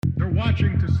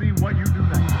watching to see what you do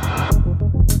next.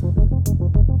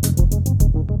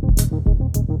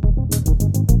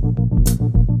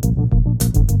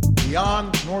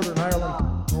 Beyond Northern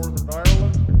Ireland, Northern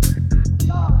Ireland,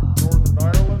 Northern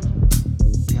Ireland,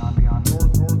 beyond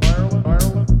Northern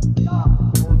Ireland,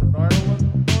 Northern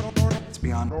Ireland, it's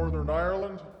beyond Northern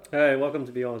Ireland. Hey, welcome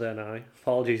to Beyond NI.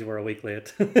 Apologies, we're a week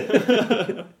late.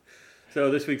 So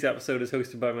this week's episode is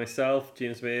hosted by myself,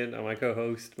 James Main, and my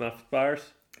co-host, Matt Byers.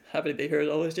 Happy to be here as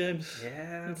always, James.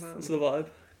 Yeah, man. That's the vibe.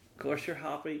 Of course you're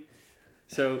happy.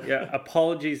 So, yeah,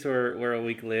 apologies we're a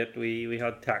week late. We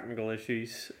had technical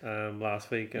issues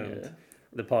last week, and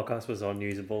the podcast was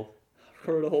unusable. I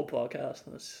recorded a whole podcast,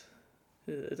 and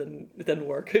it didn't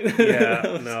work.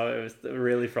 Yeah, no, it was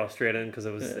really frustrating because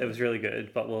it was really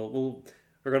good, but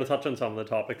we're going to touch on some of the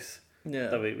topics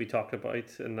that we talked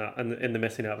about in the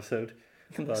missing episode.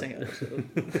 The missing episode.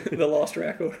 The lost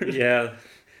record. Yeah,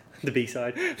 the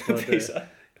B-side. The B-side.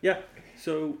 Yeah,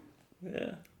 so...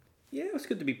 Yeah, it was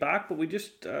good to be back, but we're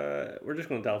just going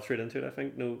to delve straight into it. I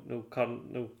think no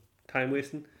time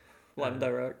wasting. Live and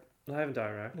direct. Live and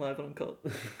uncut.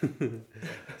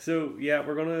 So yeah,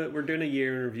 we're doing a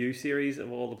year in review series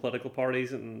of all the political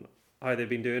parties and how they've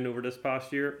been doing over this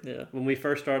past year. Yeah. When we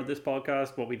first started this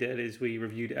podcast, what we did is we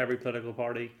reviewed every political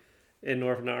party in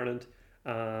Northern Ireland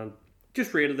and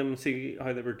just rated them and see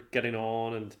how they were getting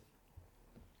on, and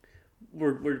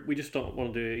we just don't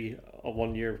want to do a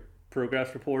 1 year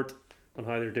progress report on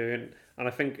how they're doing, and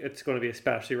I think it's going to be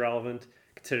especially relevant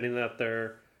considering that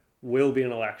there will be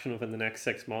an election within the next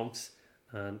 6 months,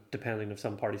 and depending if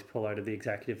some parties pull out of the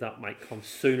executive, that might come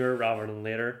sooner rather than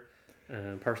later.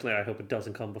 Personally, I hope it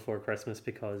doesn't come before Christmas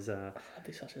because that'd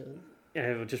be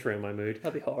it would just ruin my mood.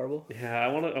 That'd be horrible. Yeah, I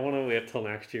want to wait till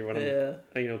next year when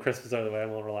I'm Christmas out of the way,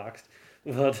 I'm all relaxed.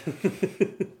 But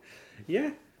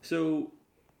yeah, so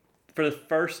for the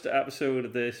first episode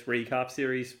of this recap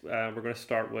series, we're going to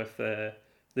start with the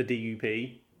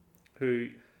DUP, who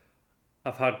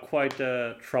have had quite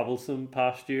a troublesome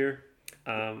past year.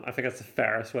 I think that's the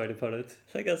fairest way to put it.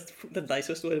 I think that's the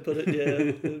nicest way to put it,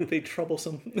 yeah. It'd be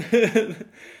troublesome. I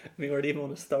mean, where do you even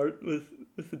want to start with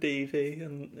the DUP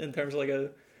and in terms of like a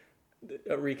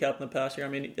recap in the past year? I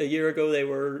mean, a year ago they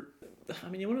were... I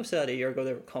mean, you wouldn't have said a year ago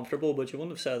they were comfortable, but you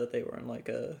wouldn't have said that they were in like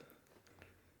a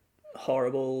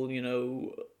horrible,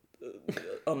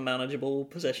 unmanageable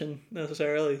position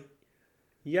necessarily.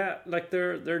 Yeah, like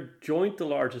they're joint the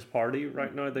largest party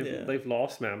right now. They've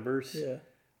lost members. Yeah.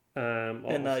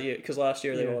 In that year, because last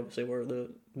year they obviously were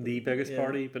the biggest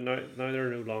party, but now they're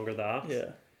no longer that.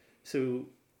 Yeah. So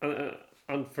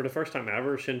and for the first time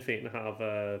ever, Sinn Féin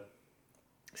have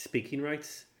speaking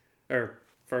rights, or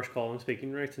first call and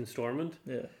speaking rights in Stormont.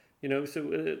 Yeah. So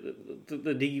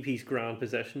the DUP's grand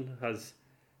position has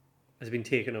been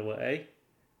taken away.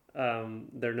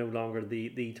 They're no longer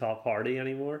the top party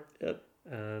anymore. Yep.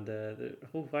 And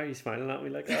why are you smiling at me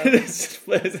like that?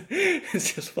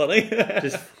 it's just funny.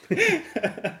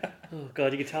 Oh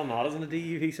god, you can tell Matt isn't a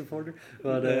DUP supporter.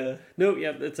 But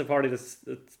it's a party that's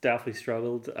definitely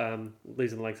struggled,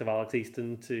 losing the likes of Alex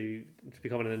Easton to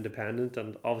becoming an independent,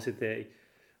 and obviously they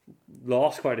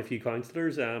lost quite a few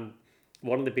councillors.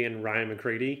 One of them being Ryan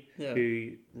McCready,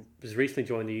 who was recently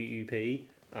joined the UUP,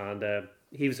 and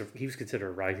he was considered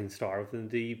a rising star within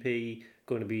the DUP,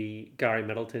 going to be Gary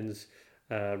Middleton's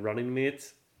running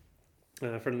mate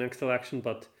for the next election.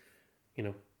 But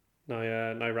now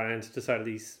Ryan's decided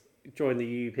he's joined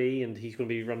the UUP and he's going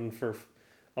to be running for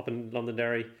up in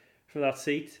Londonderry for that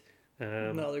seat.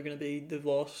 No, they've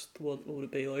lost, what would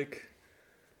it be like?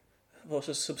 Lost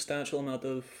a substantial amount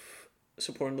of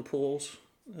support in the polls.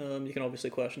 You can obviously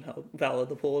question how valid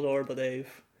the polls are, but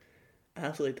they've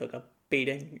absolutely took a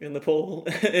beating in the poll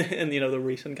in the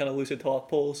recent kind of lucid talk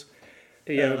polls.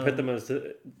 Yeah, we put them as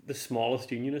the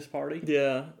smallest unionist party.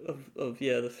 Yeah, of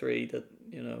the three that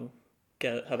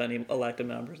have any elected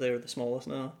members, they're the smallest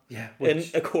now. Yeah,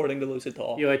 according to lucid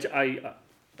talk. Which I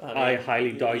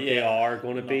highly doubt they are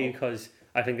going to be, because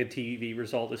I think the TV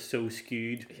result is so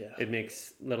skewed. Yeah. It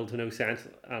makes little to no sense,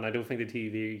 and I don't think the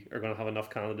TV are going to have enough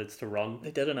candidates to run.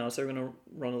 They did announce they're going to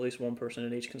run at least one person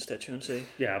in each constituency.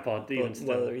 Yeah, but even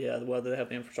still, whether they have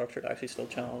the infrastructure to actually still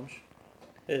challenge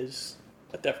is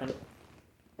a different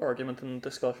argument and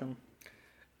discussion.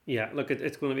 Yeah, look,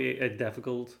 it's going to be a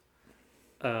difficult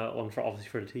one for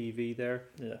the TV there.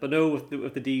 Yeah. But no, with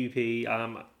the DUP,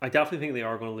 I definitely think they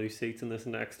are going to lose seats in this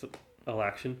next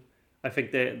election. I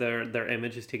think their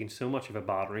image has taken so much of a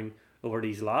battering over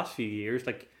these last few years.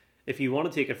 Like, if you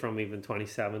want to take it from even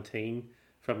 2017,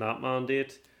 from that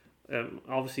mandate,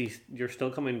 obviously you're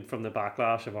still coming from the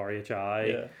backlash of RHI.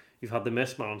 Yeah. You've had the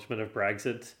mismanagement of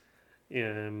Brexit.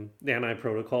 the NI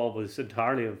protocol was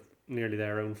entirely of nearly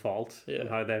their own fault and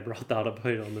how they brought that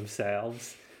about on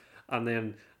themselves. And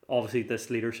then obviously this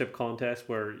leadership contest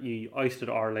where you ousted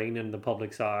Arlene in the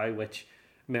public's eye, which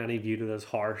many viewed it as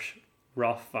harsh,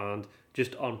 rough, and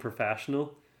just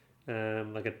unprofessional.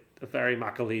 Like a very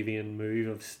Machiavellian move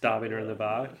of stabbing her in the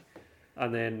back.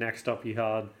 And then next up you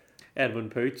had Edwin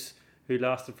Poots, who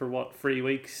lasted for 3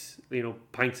 weeks.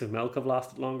 Pints of milk have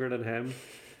lasted longer than him.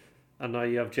 And now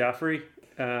you have Jeffrey,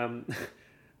 the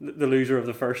loser of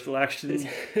the first election.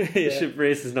 The ship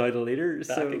race is now the leader. Back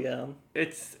so again.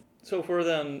 It's So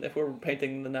if we're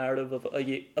painting the narrative of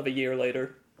a year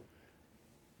later,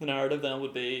 the narrative then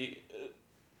would be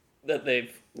that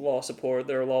they've lost support.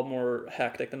 They're a lot more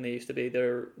hectic than they used to be.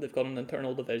 They've got an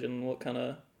internal division.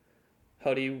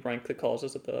 How do you rank the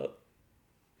causes of that?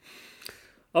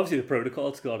 obviously the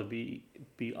protocol's got to be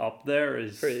up there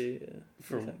as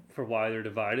for why they're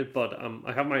divided. But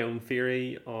I have my own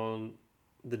theory on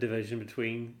the division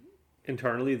between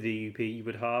internally the DUP. You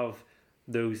would have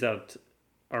those that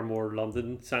are more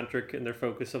London centric in their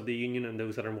focus of the union, and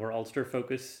those that are more Ulster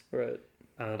focus. Right.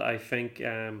 And I think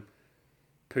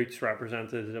Poots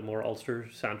represented a more Ulster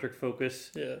centric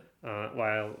focus. Yeah.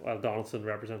 While Donaldson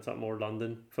represents that more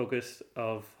London focus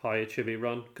of how it should be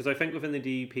run. Because I think within the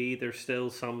DUP there's still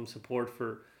some support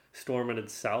for Stormont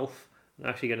itself and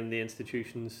actually getting the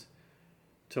institutions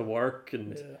to work,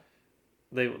 and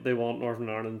they want Northern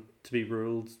Ireland to be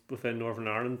ruled within Northern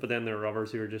Ireland, but then there are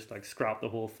others who are just like scrap the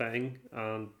whole thing.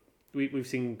 And we've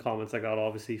seen comments like that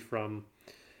obviously from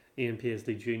Ian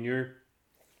Paisley Jr.,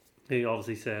 who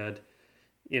obviously said,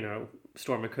 you know,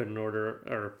 Stormont couldn't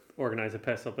organise a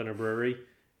piss up in a brewery,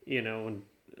 you know, and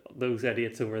those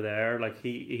idiots over there, like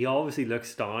he obviously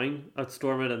looks down at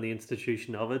Stormont and the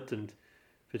institution of it, and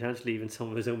potentially even some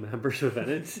of his own members within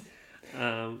it.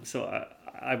 So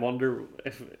I wonder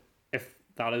if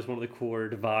that is one of the core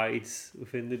divides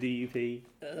within the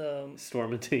DUP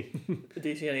Stormont team. Do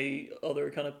you see any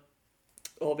other kind of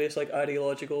obvious like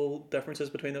ideological differences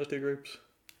between those two groups?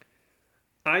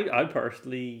 I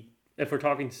personally, if we're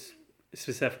talking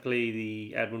specifically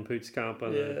the Edwin Poots camp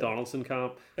and the Donaldson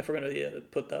camp, if we're going to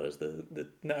put that as the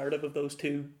narrative of those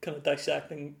two kind of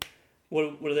dissecting,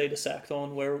 what do they dissect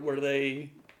on? Where do they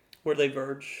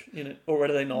verge, you know, or where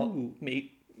do they not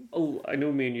meet? Oh, I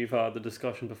know me and you've had the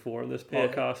discussion before in this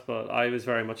podcast, but I was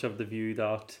very much of the view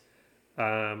that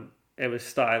it was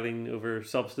styling over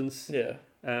substance. Yeah.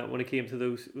 When it came to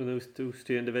those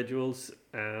two individuals,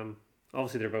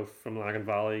 obviously they're both from Lagan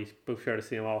Valley, both share the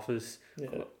same office,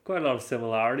 quite a lot of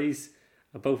similarities.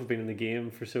 Both have been in the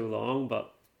game for so long,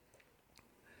 but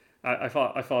I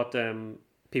thought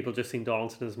people just seen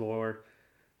Donaldson as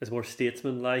more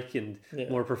statesman-like and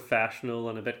more professional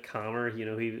and a bit calmer. You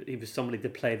know, he was somebody to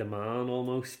play the man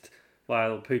almost,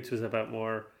 while Poots was a bit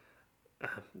more,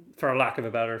 for a lack of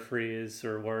a better phrase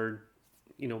or word,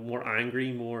 you know, more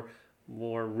angry, more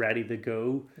ready to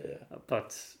go. Yeah.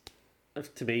 But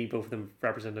to me, both of them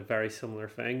represented very similar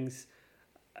things.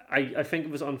 I think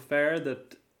it was unfair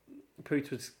that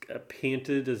Poots was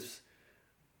painted as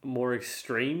more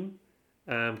extreme,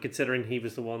 considering he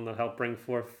was the one that helped bring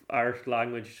forth Irish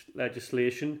language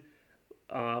legislation,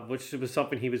 which was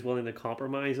something he was willing to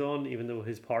compromise on, even though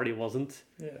his party wasn't.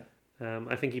 Yeah.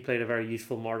 I think he played a very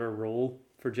useful martyr role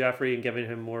for Jeffrey and giving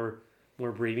him more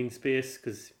breathing space,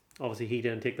 because obviously he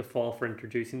didn't take the fall for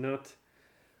introducing that.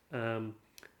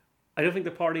 I don't think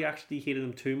the party actually hated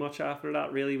him too much after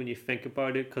that, really, when you think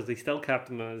about it, because they still kept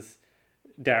him as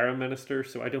Durham minister,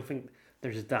 so I don't think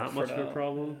there's that much of a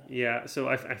problem. Yeah, so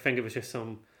I think it was just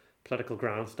some political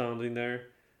grandstanding there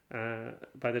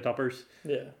by the Duppers.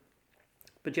 Yeah.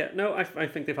 But yeah, no, I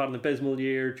think they've had an abysmal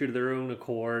year due to their own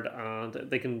accord, and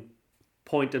they can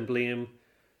point and blame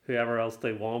whoever else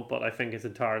they want, but I think it's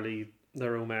entirely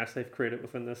their own mess they've created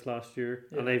within this last year.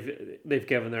 Yeah. And they've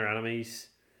given their enemies,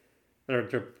 their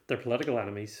political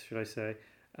enemies, should I say,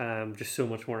 just so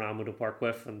much more ammo to work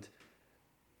with, and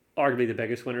arguably the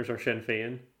biggest winners are Sinn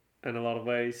Féin in a lot of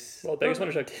ways. Well, the biggest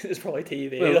winners is probably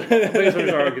TV. Well, the biggest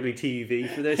winners are arguably TV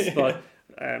for this, but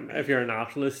if you're a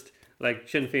nationalist, like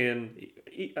Sinn Féin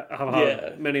have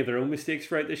had many of their own mistakes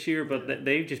throughout this year, but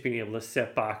they've just been able to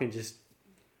sit back and just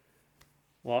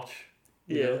watch,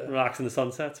 you know, relax in the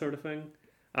sunset sort of thing.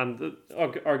 And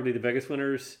arguably the biggest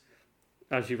winners,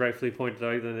 as you rightfully pointed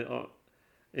out,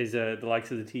 is the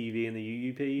likes of the TV and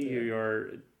the UUP, who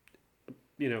are,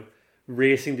 you know,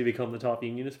 racing to become the top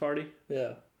unionist party.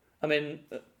 Yeah, I mean,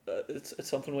 it's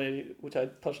something which I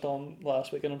touched on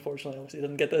last week, and unfortunately, obviously,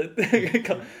 didn't get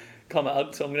to come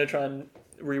out. So I'm going to try and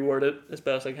reword it as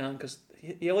best I can, because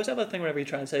You always have that thing whenever you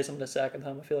try and say something a second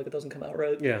time. I feel like it doesn't come out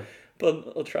right. Yeah.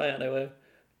 But I'll try anyway.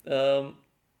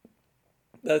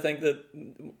 I think that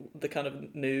the kind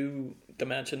of new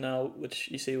dimension now, which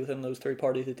you see within those three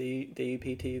parties, the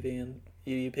DUP, TV, and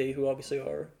UUP, who obviously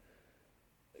are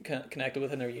connected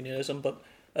within their unionism, but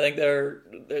I think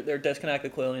they're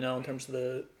disconnected clearly now in terms of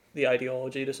the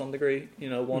ideology to some degree.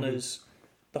 One is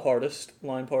the hardest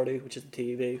line party, which is the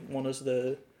TEV. One is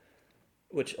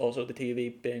which also the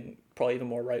TEV being probably even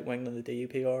more right wing than the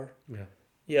DUP are. Yeah.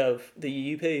 You have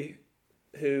the UUP,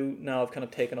 who now have kind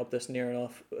of taken up this near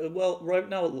enough. Well, right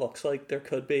now it looks like there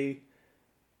could be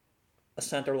a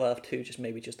centre left who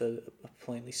maybe just a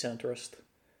plainly centrist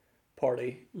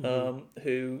party,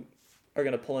 who are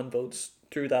going to pull in votes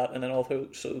through that, and then also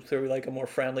through like a more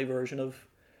friendly version of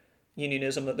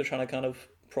unionism that they're trying to kind of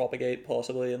propagate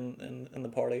possibly in the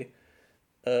party,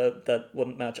 that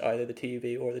wouldn't match either the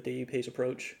TUV or the DUP's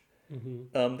approach.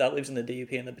 That leaves in the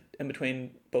DUP in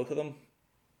between both of them,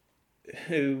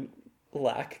 who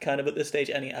lack kind of at this stage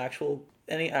any actual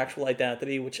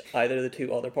identity which either of the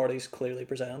two other parties clearly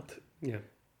present. Yeah.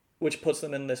 Which puts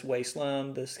them in this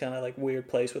wasteland, this kind of like weird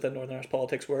place within Northern Irish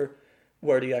politics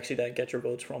where do you actually then get your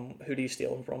votes from? Who do you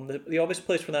steal them from? The obvious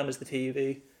place for them is the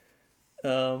TUV.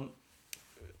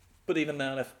 But even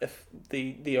then, if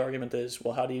the argument is,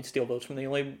 well, how do you steal votes from? The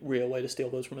only real way to steal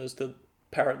votes from is to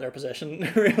parrot their position,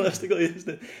 realistically, is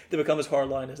to become as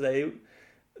hardline as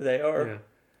they are. Yeah.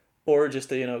 Or just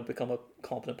to, become a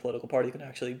competent political party who can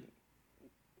actually,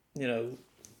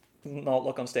 not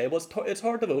look unstable. It's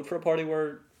hard to vote for a party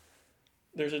where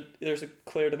there's a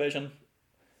clear division.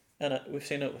 And we've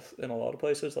seen it in a lot of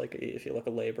places. Like if you look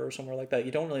at Labour or somewhere like that,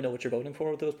 you don't really know what you're voting for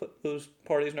with those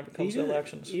parties whenever it comes to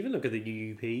elections. Even look at the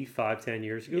UUP 5-10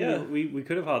 years ago. Yeah. We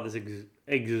could have had this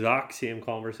exact same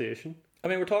conversation. I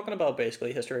mean, we're talking about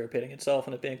basically history repeating itself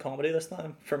and it being comedy this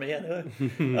time, for me anyway.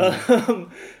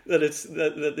 That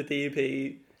the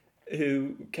DUP,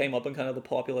 who came up in kind of the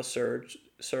populist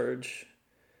surge,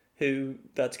 who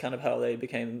that's kind of how they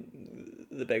became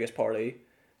the biggest party.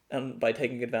 And by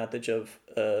taking advantage of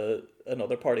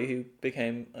another party who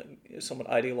became somewhat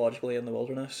ideologically in the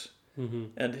wilderness,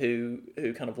 and who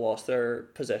kind of lost their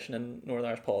position in Northern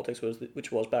Irish politics,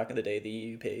 which was back in the day the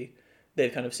UUP,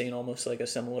 they've kind of seen almost like a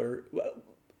similar,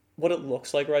 what it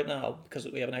looks like right now, because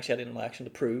we haven't actually had an election to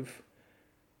prove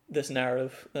this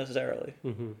narrative necessarily,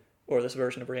 or this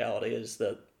version of reality, is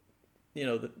that,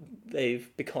 that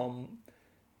they've become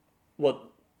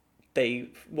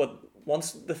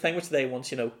once the thing which they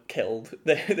once killed,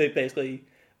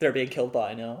 they're being killed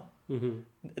by now.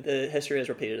 The history has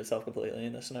repeated itself completely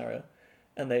in this scenario,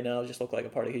 and they now just look like a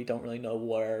party who you don't really know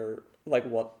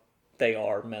what they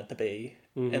are meant to be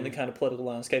in the kind of political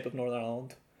landscape of Northern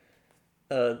Ireland.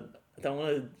 I don't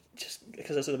want to, just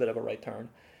because this is a bit of a right turn.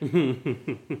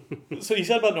 So you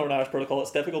said about Northern Irish Protocol,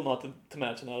 it's difficult not to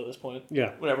mention that at this point.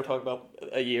 Yeah. Whenever we talk about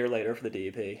a year later for the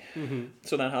DUP.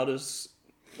 So then how does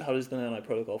the NI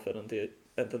Protocol fit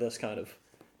into this kind of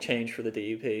change for the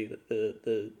DUP?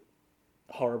 The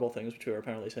horrible things which we were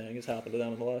apparently saying has happened to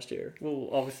them in the last year. Well,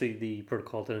 obviously the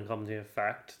protocol didn't come into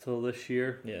effect till this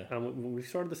year. Yeah. And we've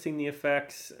started to see the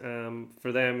effects.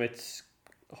 For them, it's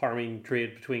harming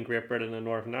trade between Great Britain and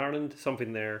Northern Ireland,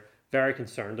 something they're very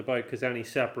concerned about, because any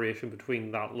separation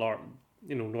between that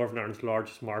Northern Ireland's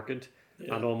largest market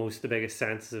and almost the biggest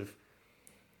sense of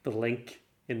the link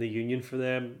in the union for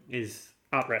them is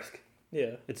at risk.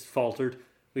 Yeah. It's faltered.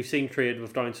 We've seen trade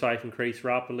with down south increase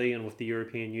rapidly, and with the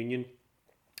European Union,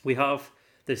 we have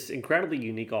this incredibly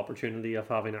unique opportunity of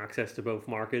having access to both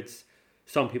markets.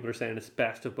 Some people are saying it's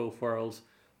best of both worlds.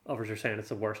 Others are saying it's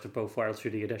the worst of both worlds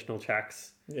through the additional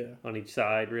checks on each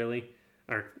side, really.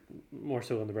 Or more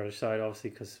so on the British side, obviously,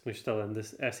 because we're still in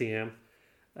this SEM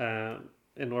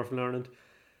in Northern Ireland.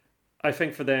 I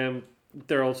think for them,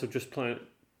 they're also just playing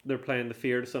the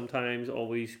fear sometimes,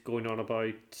 always going on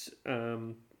about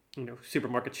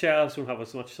supermarket shelves don't have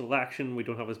as much selection, we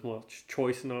don't have as much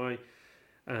choice now,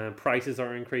 prices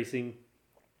are increasing.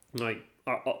 Now,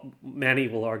 many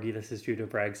will argue this is due to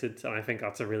Brexit, and I think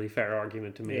that's a really fair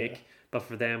argument to make, but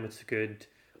for them it's a good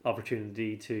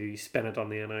opportunity to spin it on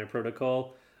the NI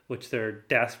Protocol, which they're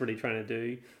desperately trying to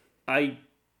do. I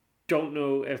don't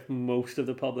know if most of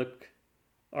the public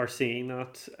are seeing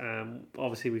that.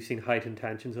 Obviously we've seen heightened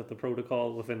tensions of the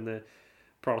protocol within the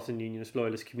Protestant Unionist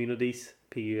Loyalist communities,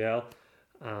 PUL,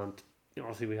 and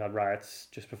obviously we had riots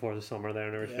just before the summer there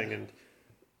and everything, and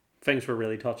things were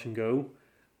really touch and go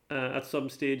at some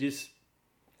stages.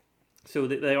 So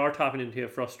they are tapping into a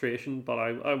frustration, but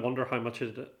I wonder how much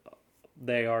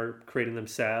they are creating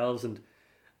themselves, and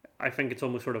I think it's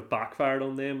almost sort of backfired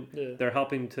on them. They're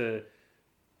helping to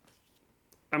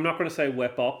I'm not going to say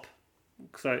whip up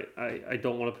because I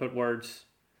don't want to put words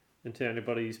into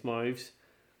anybody's mouths,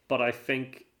 but I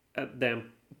think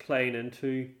them playing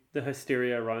into the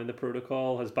hysteria around the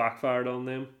protocol has backfired on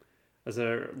them, as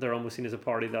they're almost seen as a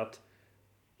party that,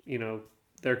 you know,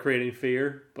 they're creating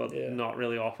fear but not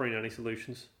really offering any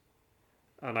solutions,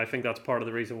 and I think that's part of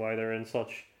the reason why they're in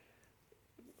such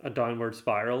a downward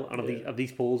spiral. And if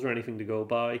these polls are anything to go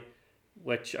by,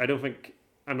 which I don't think,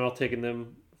 I'm not taking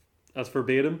them as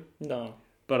verbatim. No.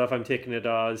 But if I'm taking it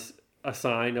as a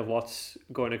sign of what's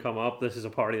going to come up, this is a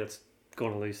party that's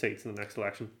going to lose seats in the next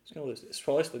election. It's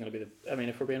probably still going to be I mean,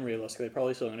 if we're being realistic, they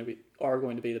probably still are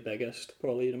going to be the biggest.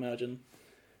 Probably, you'd imagine.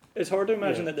 It's hard to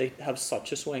imagine that they have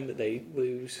such a swing that they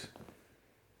lose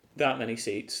that many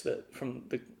seats, that from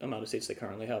the amount of seats they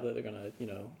currently have, that they're going to, you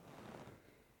know,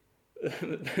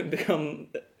 become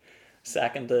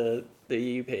second to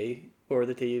the UP or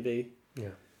the TUV. Yeah.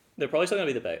 They're probably still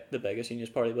going to be the biggest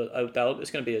unionist party, but I doubt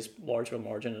it's going to be as large of a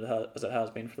margin as it has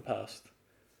been for the past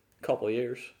couple of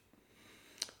years.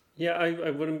 Yeah,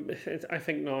 I wouldn't. I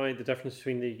think now the difference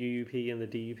between the UUP and the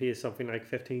DUP is something like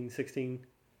 15, 16.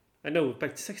 I know,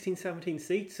 about 16, 17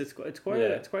 seats. It's quite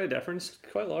a difference.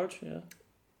 It's quite large, yeah.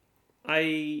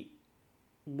 I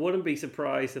wouldn't be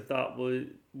surprised if that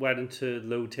went into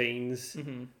low teens,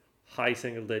 high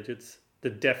single digits. The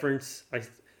difference,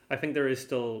 I think there is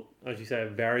still, as you say, a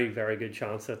very, very good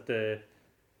chance that the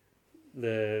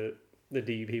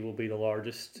DUP will be the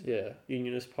largest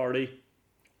unionist party.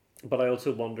 But I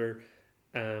also wonder,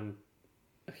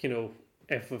 you know,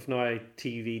 if with now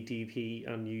TV,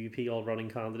 DP and UUP all running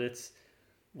candidates,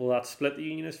 will that split the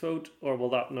unionist vote, or will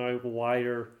that now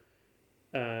wider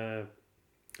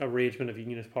arrangement of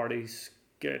unionist parties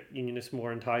get unionists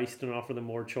more enticed and offer them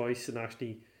more choice, and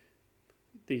actually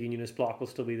the unionist bloc will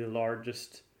still be the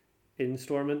largest in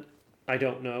Stormont? I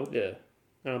don't know. Yeah. And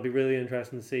it'll be really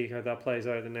interesting to see how that plays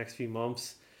out in the next few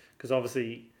months, because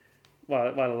obviously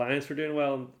while Alliance were doing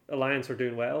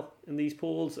well in these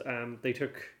polls, they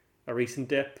took a recent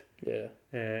dip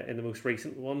in the most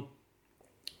recent one.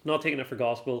 Not taking it for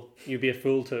gospel, you'd be a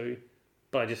fool too,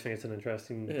 but I just think it's an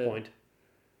interesting point.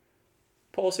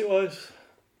 Policy wise,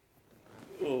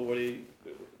 in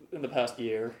the past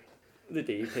year, the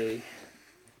DUP,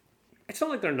 it's not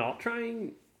like they're not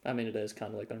trying. I mean, it is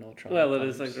kind of like they're not trying. Well, it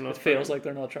is like they're not. It feels like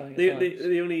they're not trying. The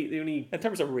only in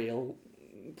terms of real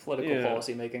political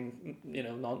policy making, you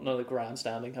know, not the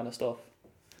grandstanding kind of stuff,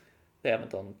 they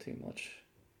haven't done too much.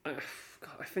 God,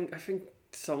 I think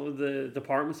some of the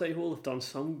departments they hold have done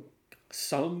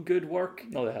some good work.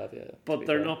 No, they have, yeah. But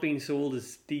they're not being sold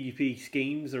as DUP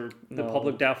schemes, or the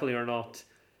public definitely are not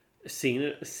seeing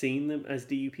them as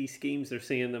DUP schemes. They're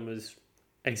seeing them as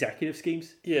executive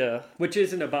schemes. Yeah. Which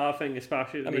isn't a bad thing,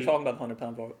 especially. And we're talking about the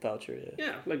 £100 voucher, yeah.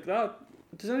 Yeah, like that.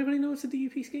 Does anybody know it's a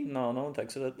DUP scheme? No one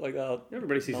thinks of it like that.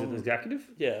 Everybody sees it as executive.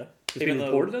 Yeah. It's been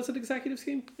reported as an executive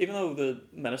scheme. Even though the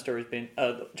minister has been,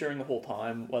 during the whole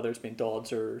time, whether it's been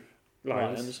Dodds or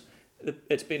Lyons,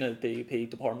 it's been a DUP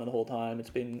department the whole time. It's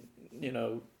been, you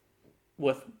know,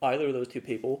 with either of those two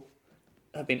people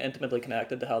have been intimately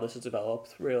connected to how this has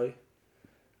developed, really.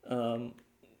 And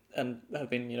have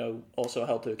been, you know, also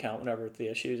held to account whenever the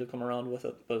issues have come around with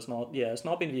it. But it's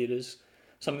not been viewed as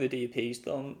something the DUP's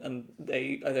done, and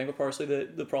I think are partially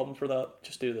the problem for that,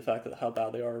 just due to the fact that how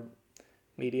bad they are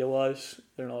media wise.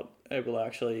 They're not able to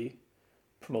actually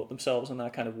promote themselves in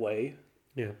that kind of way.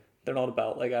 Yeah. They're not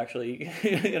about like actually,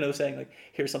 you know, saying like,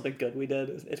 here's something good we did.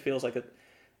 It feels like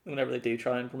whenever they do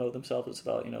try and promote themselves, it's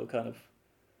about, you know, kind of,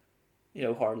 you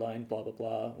know, hardline, blah, blah,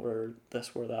 blah, or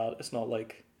this, or that. It's not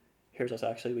like, here's us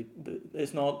actually,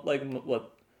 it's not like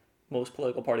what most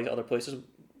political parties other places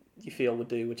you feel would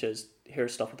do, which is,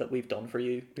 here's stuff that we've done for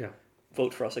you. Yeah.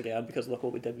 Vote for us again because look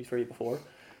what we did for you before.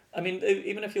 I mean,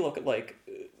 even if you look at like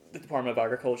the Department of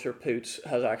Agriculture, Poots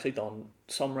has actually done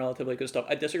some relatively good stuff.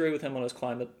 I disagree with him on his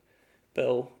climate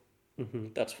bill. Mm-hmm.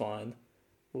 That's fine.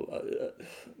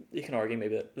 You can argue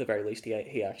maybe at the very least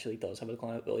he actually does have a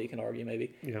climate bill. You can argue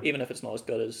maybe, even if it's not as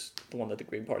good as the one that the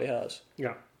Green Party has.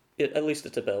 Yeah. At least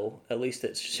it's a bill. At least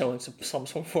it's showing some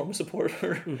form of support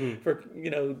for for, you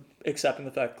know, accepting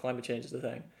the fact climate change is the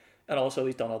thing. And also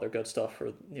he's done other good stuff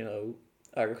for, you know,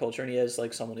 agriculture, and he is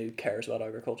like someone who cares about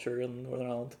agriculture in Northern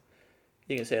Ireland.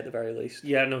 You can say at the very least.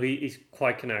 Yeah, no, he's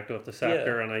quite connected with the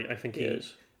sector, and I think he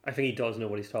is. I think he does know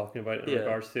what he's talking about in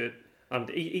regards to it. And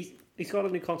he's got a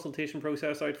new consultation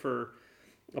process out for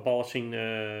abolishing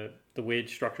the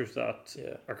wage structures that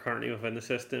are currently within the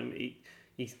system.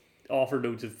 He's offered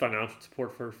loads of financial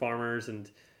support for farmers,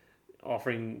 and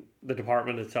the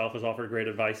department itself has offered great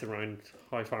advice around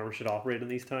how farmers should operate in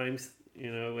these times.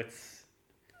 You know,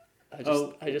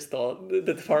 I just thought the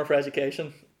Department for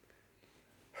Education,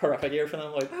 horrific year for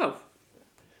them. Like, Oh,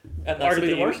 and that's arguably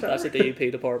the worst That's ever. the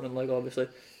DUP department, like obviously.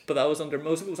 But that was under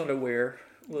most of it was under Weir.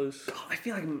 Was God, I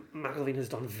feel like McElveen has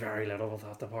done very little with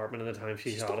that department in the time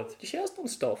she's had it. she has done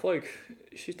stuff like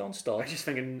she's done I stuff. just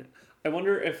thinking, I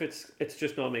wonder if it's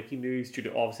just not making news due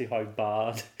to obviously how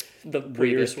bad The Weir's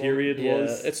previous period one,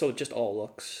 was. yeah, it so it just all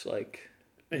looks like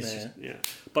it's meh. just yeah.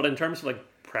 But in terms of like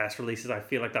press releases, I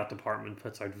feel like that department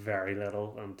puts out very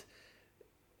little, and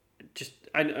just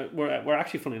we're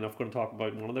actually funny enough going to talk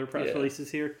about one of their press Yeah. releases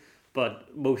here,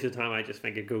 but most of the time I just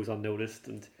think it goes unnoticed,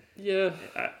 and Yeah,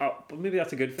 but maybe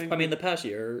that's a good thing. I mean the past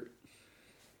year.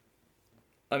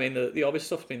 I mean the obvious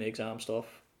stuff's been the exam stuff,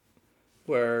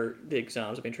 where the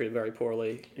exams have been treated very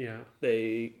poorly. yeah,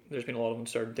 There's been a lot of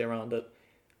uncertainty around it.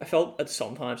 I felt at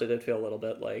sometimes I did feel a little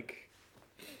bit like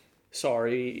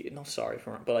not sorry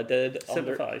for him, but I did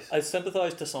sympathise. I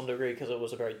sympathized to some degree because it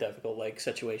was a very difficult like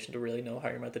situation to really know how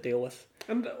you're meant to deal with.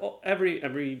 And every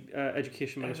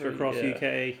education minister Every- across yeah.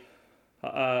 the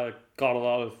UK got a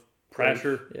lot of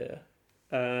pressure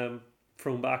Yeah,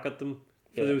 thrown back at them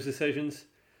for Yeah. those decisions.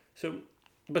 So,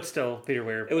 but still, Peter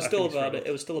Weir. it was I still think, struggled.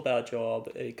 it was still a bad job.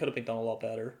 It could have been done a lot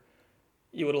better.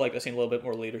 You would have liked to seen a little bit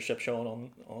more leadership shown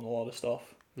on a lot of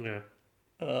stuff. Yeah,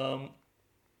 And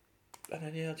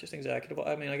then yeah, just executive.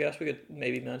 I mean, I guess we could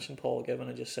maybe mention Paul Given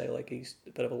and just say like he's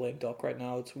a bit of a lame duck right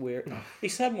now. It's weird.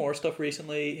 He's said more stuff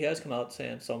recently. He has come out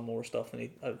saying some more stuff than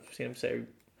I've seen him say.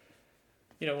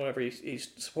 You know, whenever he's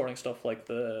supporting stuff like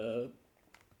the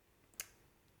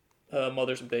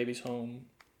Mothers and Babies Home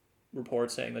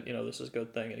report, saying that this is a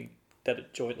good thing, and he did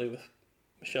it jointly with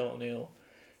Michelle O'Neill.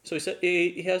 So he said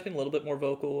he has been a little bit more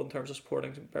vocal in terms of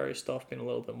supporting various stuff, being a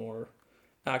little bit more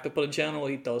active, but in general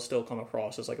he does still come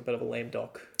across as like a bit of a lame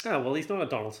duck. oh well, he's not a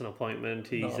Donaldson appointment.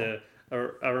 He's No.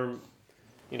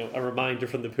 a reminder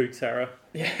from the Poots era.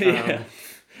 Yeah, yeah.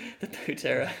 The Poots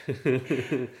era,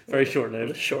 Very short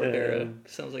lived. the short era.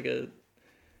 Sounds like a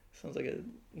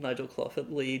Nigel Clough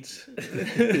at Leeds,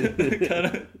 kind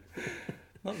of.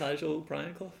 Not Nigel,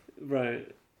 Brian Clough. Right.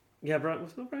 Yeah, Brian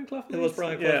was not Brian Clough. It was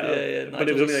Brian Clough. Yeah. But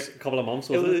it was only Nigel's- like a couple of months,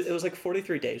 It wasn't it? was like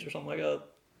 43 days or something like that.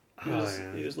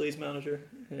 Yeah. He was Leeds manager.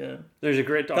 Yeah, There's a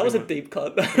great that was a document- deep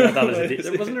cut. Yeah, that was a deep.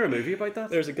 Wasn't there a movie about that?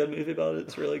 There's a good movie about it.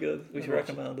 It's really good. We should should watch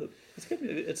it. recommend it. It's a good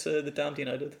movie. It's The Damned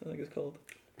United, I think it's called.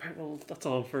 Right, well, that's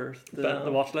on for the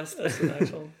Bam. watch list. That's the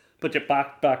next one. But you're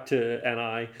back to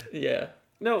NI. Yeah.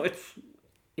 No,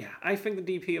 I think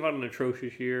the DP have had an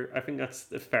atrocious year. I think that's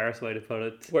the fairest way to put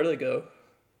it. Where do they go?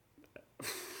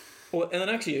 Well, in the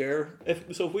next year, if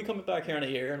we come back here in a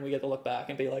year and we get to look back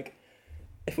and be like,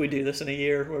 if we do this in a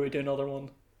year where we do another one,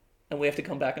 and we have to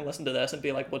come back and listen to this and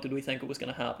be like, what did we think it was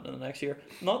going to happen in the next year?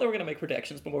 Not that we're going to make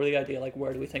predictions, but more the idea like,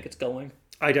 where do we think it's going?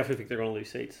 I definitely think they're going to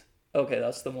lose seats. Okay,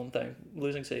 that's the one thing.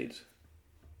 Losing seeds.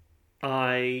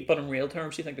 But in real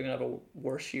terms, do you think they're going to have a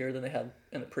worse year than they had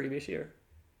in the previous year?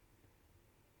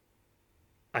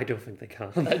 I don't think they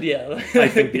can. Yeah. I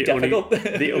think difficult.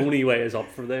 the only way is up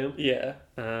for them. Yeah.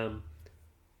 I'm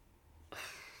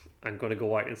going to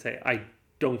go out and say I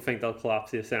don't think they'll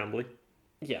collapse the assembly.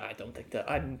 Yeah, I don't think that.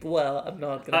 I'm not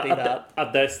going to be that.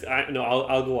 At this,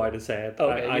 I'll go out and say it.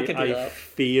 Okay, you can do I that.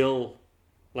 feel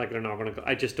like they're not going to go.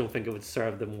 I just don't think it would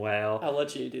serve them well. I'll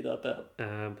let you do that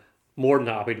bit. More than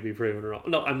happy to be proven wrong.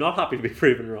 No, I'm not happy to be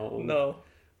proven wrong. No,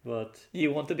 But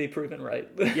you want to be proven right.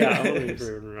 yeah, I want to be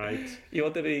proven right. You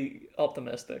want to be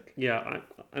optimistic. Yeah,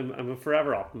 I'm a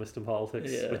forever optimist in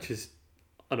politics, Yeah. which is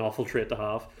an awful trait to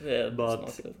have. Yeah, But-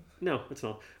 it's not good. No, it's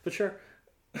not. But sure.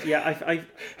 Yeah,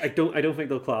 I don't think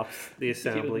they'll collapse the You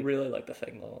assembly. would really like to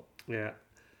think that.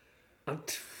 Yeah.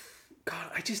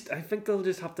 God, I think they'll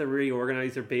just have to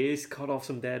reorganize their base, cut off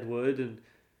some dead wood, and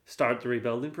start the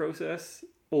rebuilding process.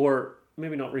 Or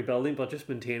maybe not rebuilding, but just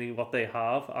maintaining what they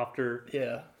have after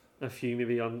Yeah, a few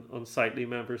maybe unsightly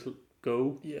members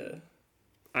go. yeah.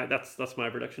 That's my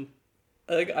prediction.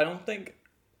 I don't think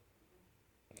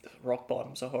rock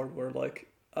bottom's a hard word. Like,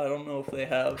 I don't know if they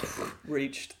have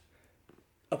reached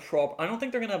a I don't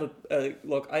think they're gonna have a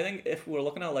look. I think if we're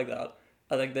looking at it like that,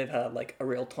 I think they've had like a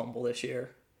real tumble this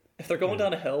year. If they're going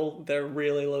down a hill, they're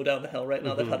really low down the hill right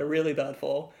now. They've had a really bad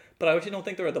fall, but I actually don't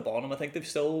think they're at the bottom. I think they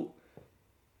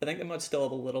might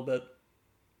still have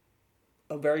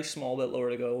a very small bit lower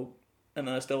to go, and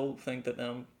then I still think that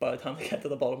by the time they get to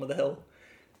the bottom of the hill,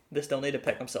 they still need to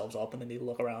pick themselves up and they need to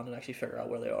look around and actually figure out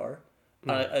where they are.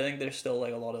 I think there's still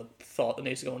like a lot of thought that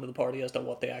needs to go into the party as to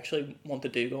what they actually want to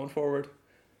do going forward,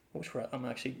 which I'm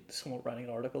actually somewhat writing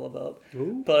an article about.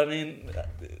 Ooh. But I mean,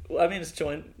 it's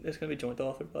joint. It's going to be joint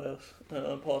authored by us,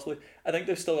 possibly. I think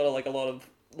they've still got a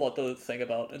lot to think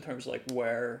about in terms of like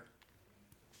where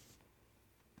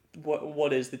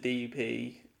what is the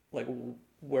DUP? Like,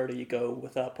 where do you go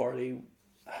with that party?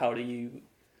 How do you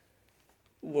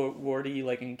where do you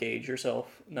like engage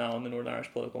yourself now in the Northern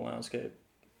Irish political landscape?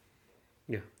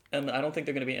 Yeah. And I don't think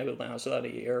they're going to be able to answer that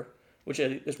in a year, which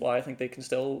is why I think they can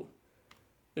still.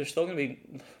 There's still going to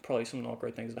be probably some not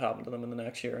great things that happen to them in the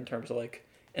next year in terms of like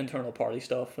internal party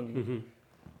stuff and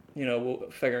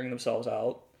figuring themselves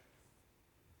out.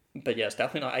 But yes,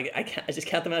 definitely not. I just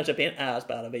can't imagine it being as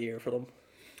bad of a year for them.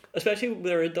 Especially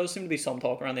there does seem to be some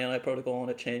talk around the NI protocol and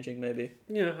it changing maybe.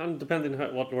 Yeah, and depending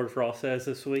on what Lord Frost says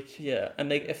this week. Yeah,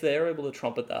 and if they're able to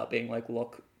trumpet that, being like,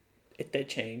 look, it did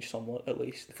change somewhat at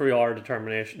least. For our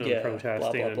determination and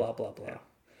protesting. Blah, blah, blah.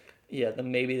 Yeah,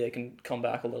 then maybe they can come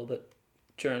back a little bit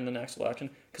during the next election.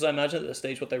 Because I imagine at this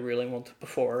stage what they really want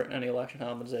before any election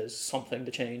happens is something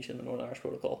to change in the Northern Irish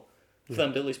protocol. For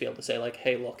them to at least be able to say like,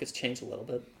 hey, look, it's changed a little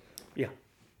bit. Yeah,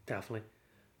 definitely.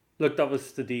 Look, that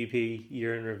was the DUP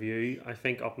year in review. I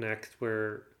think up next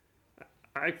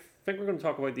I think we're going to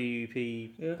talk about the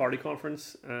UP party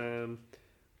conference.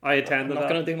 I attended I'm not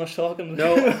going to do much talking.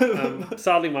 No,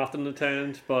 sadly Matt didn't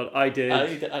attend, but I did.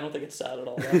 I don't think it's sad at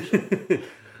all, actually.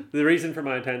 The reason for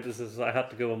my attendance is I had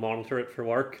to go and monitor it for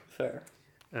work. Fair.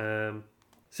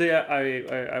 So yeah,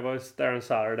 I was there on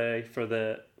Saturday for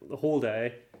the whole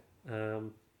day,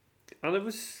 and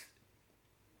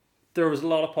there was a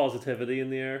lot of positivity in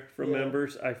the air from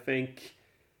members. I think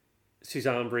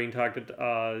Suzanne Breen tagged it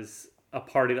as a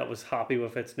party that was happy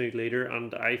with its new leader,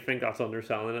 and I think that's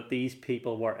underselling it. These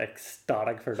people were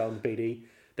ecstatic for Doug Beattie.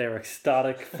 They were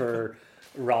ecstatic for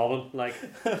Robin. Like,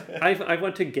 I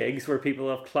went to gigs where people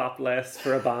have clapped less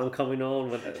for a band coming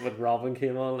on when Robin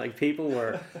came on. Like, people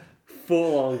were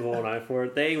full on going out for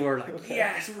it. They were like,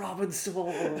 yes, Robin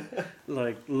Small.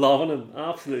 Like, loving him.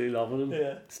 Absolutely loving him.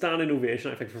 Yeah. Standing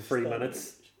ovation, I think, for 3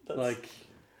 minutes. Like,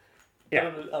 yeah.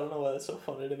 I don't know why that's so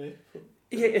funny to me.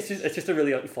 Yeah, it's just a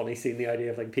really funny scene, the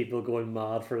idea of like people going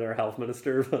mad for their health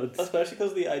minister, but especially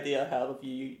because the idea I have of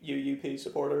UUP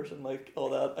supporters and like all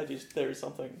that, there's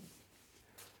something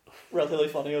relatively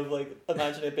funny of like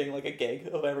imagine it being like a gig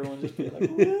of everyone just being like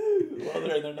woo while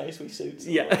they're in their nice wee suits.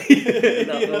 Yeah,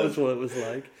 that was what it was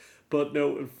like. But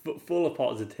no, full of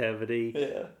positivity.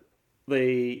 Yeah.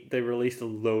 They released a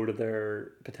load of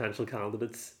their potential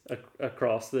candidates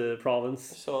across the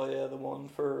province. I saw the one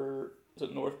for. Was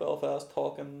it North Belfast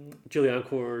talking? Julianne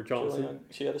Core Johnson.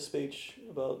 She had a speech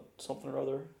about something or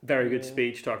other. Very good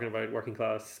speech talking about working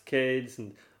class kids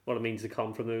and what it means to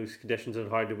come from those conditions and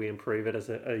how do we improve it as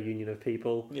a union of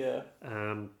people. Yeah.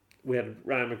 We had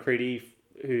Ryan McCready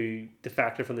who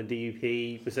defected from the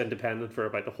DUP, was independent for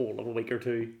about the whole of a week or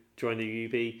two, joined the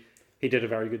UUP. He did a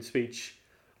very good speech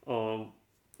on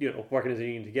working as a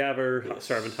union together,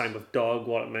 serving time with Doug,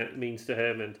 what it means to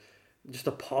him, and just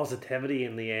the positivity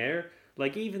in the air.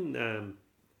 Like even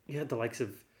you had the likes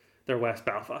of their West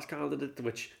Belfast candidate,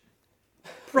 which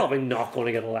probably not going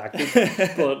to get elected,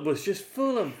 but was just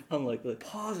full of unlikely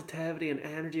positivity and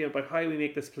energy about how we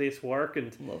make this place work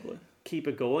and keep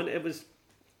it going. It was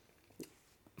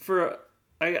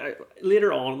I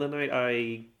later on in the night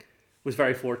I was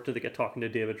very fortunate to get talking to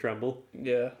David Trimble.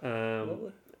 Yeah.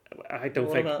 Lovely. I don't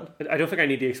think I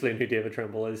need to explain who David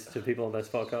Trimble is to people on this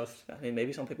podcast. I mean,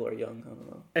 maybe some people are young. I don't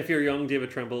know. If you're young, David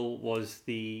Trimble was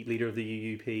the leader of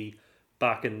the UUP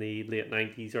back in the late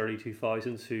 90s, early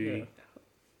 2000s, who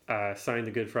signed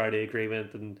the Good Friday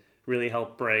Agreement and really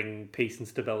helped bring peace and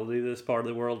stability to this part of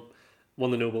the world.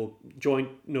 Won the joint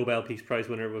Nobel Peace Prize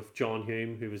winner with John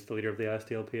Hume, who was the leader of the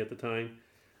SDLP at the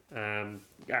time.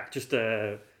 Just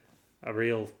a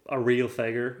real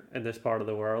figure in this part of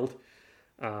the world.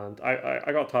 And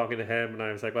I got talking to him and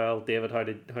I was like, well, David, how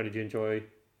did you enjoy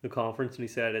the conference? And he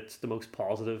said it's the most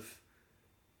positive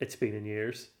it's been in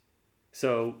years.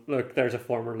 So look, there's a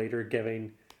former leader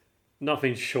giving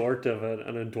nothing short of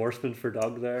an endorsement for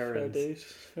Doug there.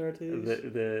 Fair dues.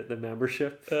 The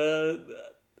membership.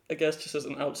 I guess just as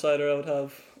an outsider, I would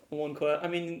have one question. I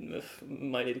mean,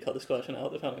 might need to cut this question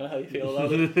out depending on how you feel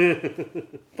about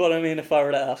it. But I mean, if I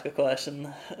were to ask a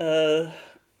question,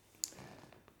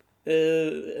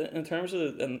 in terms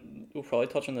of, and we'll probably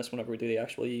touch on this whenever we do the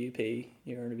actual UUP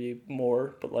year interview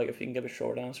more, but like if you can give a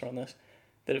short answer on this,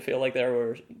 did it feel like there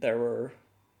were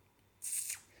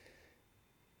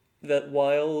that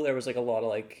while there was like a lot of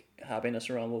like happiness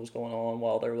around what was going on,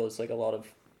 while there was like a lot of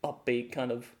upbeat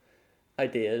kind of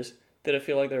ideas, did it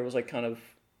feel like there was like kind of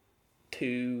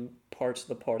two parts of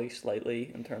the party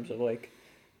slightly in terms of like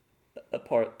a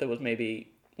part that was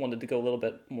maybe wanted to go a little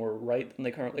bit more right than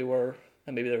they currently were,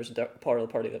 and maybe there was a part of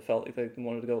the party that felt like they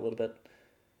wanted to go a little bit,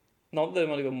 not that they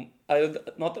wanted to go,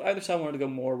 not that either side wanted to go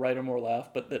more right or more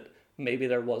left, but that maybe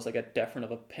there was like a difference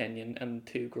of opinion in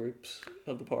two groups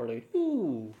of the party.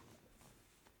 Ooh.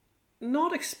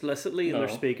 Not explicitly in their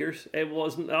No. speakers. That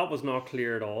was not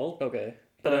clear at all. Okay,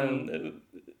 but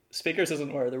speakers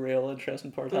isn't where the real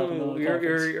interesting part happened. Oh, on the you're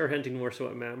conference. hinting more so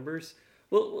at members.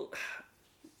 Well,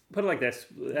 put it like this: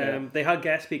 Yeah. they had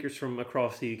guest speakers from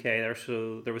across the UK there.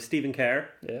 So there was Stephen Kerr,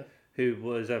 Yeah. who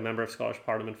was a member of Scottish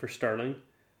Parliament for Stirling.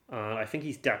 I think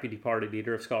he's deputy party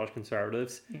leader of Scottish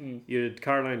Conservatives. Mm-hmm. You had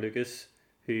Caroline Lucas,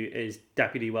 who is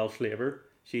deputy Welsh Labour.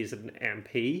 She's an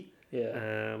MP.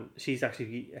 Yeah. She's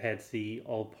actually heads the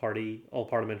all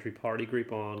parliamentary party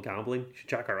group on gambling. You should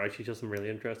check her out. She does some really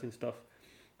interesting stuff.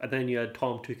 And then you had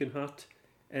Tom Tugendhat,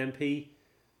 MP.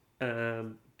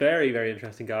 Very, very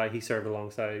interesting guy. He served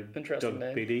alongside Interesting Doug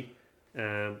name. Beattie.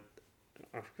 I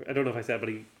don't know if I said, but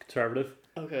he conservative.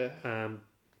 Okay.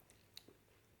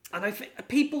 And I think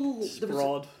people It's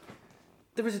broad.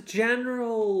 there was a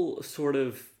general sort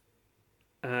of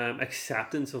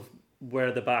acceptance of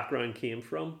where the background came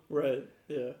from. Right.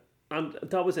 Yeah. And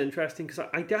that was interesting because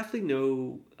I definitely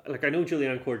know, like I know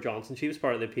Julianne Cord Johnson, she was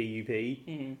part of the PUP.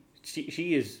 Mm-hmm.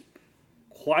 She is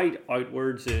quite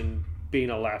outwards in being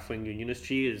a left-wing unionist.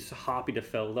 She is happy to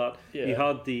fill that. Yeah. You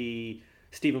had the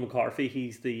Stephen McCarthy,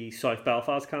 he's the South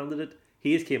Belfast candidate.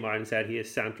 He has came out and said he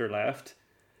is centre-left.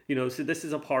 You know, so this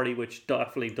is a party which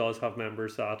definitely does have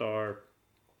members that are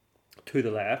to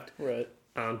the left. Right.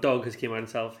 And Doug has came out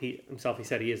himself. He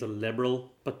said he is a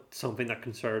liberal, but something that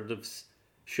conservatives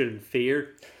shouldn't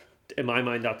fear. In my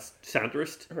mind, that's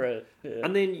centrist. Right. Yeah.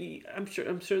 And then I'm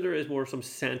sure there is more some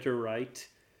centre right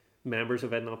members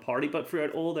within that party, but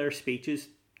throughout all their speeches,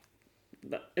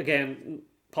 again,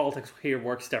 politics here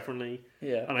works differently,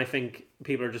 yeah. and I think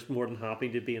people are just more than happy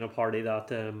to be in a party that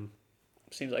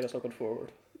Seems like it's looking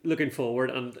forward. looking forward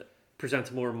and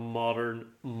presents a more modern,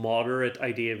 moderate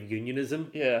idea of unionism,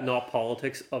 Yeah. not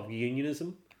politics of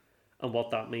unionism, and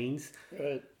what that means.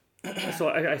 Right. So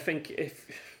I think if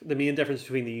the main difference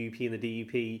between the UP and the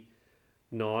DUP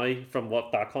now, from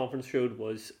what that conference showed,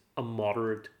 was a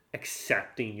moderate,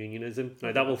 accepting unionism.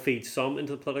 Now that will feed some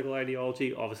into the political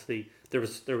ideology. Obviously, there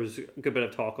was a good bit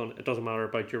of talk on it doesn't matter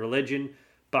about your religion,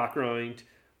 background,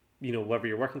 you know, whether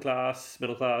you're working class,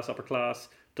 middle class, upper class.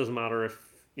 Doesn't matter if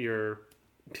you're,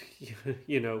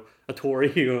 you know, a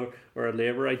Tory or a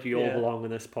Labourite. You all Yeah. belong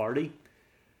in this party.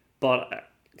 But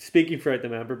speaking throughout the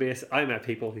member base, I met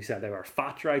people who said they were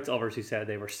Thatcherites, others who said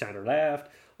they were centre left,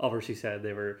 others who said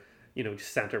they were, you know,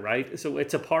 just centre right. So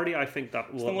it's a party I think that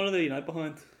It's the one of the unite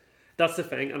behind. that's the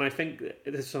thing, and I think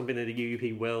this is something that the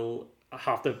UUP will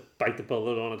have to bite the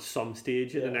bullet on at some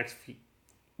stage in the Yeah.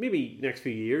 next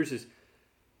few years. Is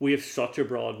we have such a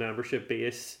broad membership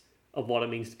base of what it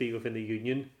means to be within the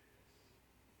union,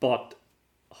 but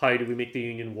how do we make the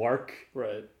union work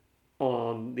Right.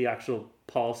 on the actual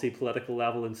policy political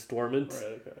level in Stormont?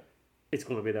 Right. Okay. It's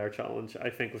going to be their challenge, I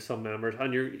think, with some members,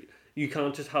 and you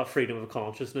can't just have freedom of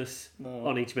consciousness No.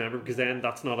 on each member, because then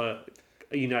that's not a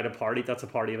united party, that's a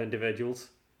party of individuals.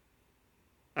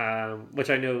 Which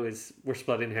I know we're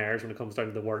splitting hairs when it comes down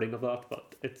to the wording of that,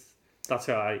 but that's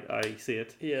how I see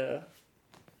it. Yeah.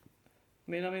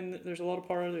 I mean, there's been a lot of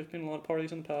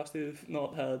parties in the past who've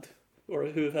not had, or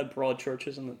who have had broad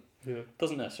churches, and it Yeah.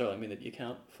 doesn't necessarily mean that you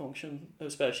can't function,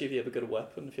 especially if you have a good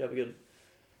whip and if you have a good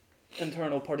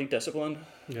internal party discipline.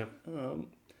 Yeah.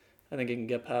 I think you can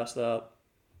get past that.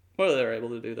 Whether they're able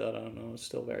to do that, I don't know. It's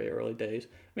still very early days. I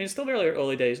mean, it's still very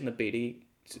early days in the Beattie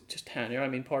just tenure. I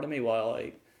mean, part of me, while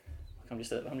I'm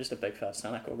just a big fat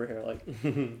cynic over here. Like,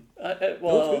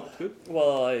 It's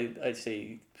good. I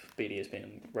see Beattie as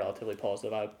being relatively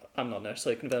positive. I'm not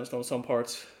necessarily convinced on some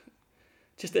parts.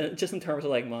 Just in terms of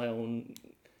like my own.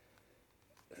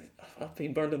 I've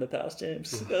been burned in the past,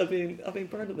 James. I've been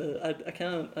burned in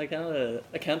the.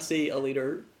 I can't see a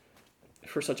leader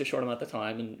for such a short amount of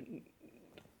time and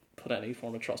put any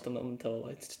form of trust in them until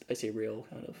I see real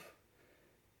kind of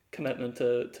commitment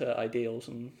to ideals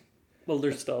and Well,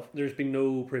 there's stuff. There's been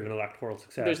no proven electoral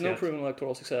success. There's no yet. proven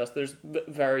electoral success. There's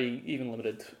very even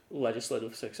limited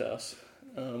legislative success.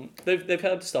 They've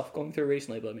had stuff going through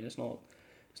recently, but I mean it's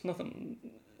nothing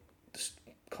just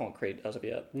concrete as of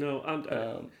yet. No,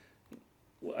 and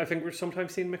I think we're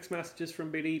sometimes seeing mixed messages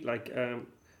from Beattie. Like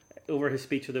over his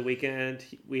speech of the weekend,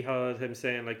 we had him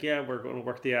saying like, "Yeah, we're going to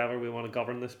work together. We want to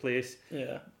govern this place."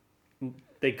 Yeah,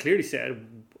 They clearly said,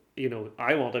 you know,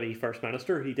 I want to be First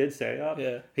Minister. He did say that.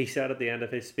 yeah, He said at the end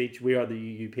of his speech, "We are the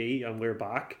UUP and we're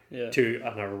back." yeah. To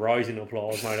an arousing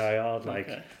applause, might I add. Like,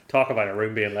 Okay. talk about a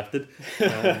room being lifted.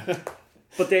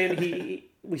 But then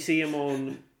we see him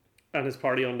on and his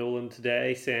party on Nolan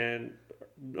today saying,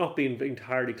 not being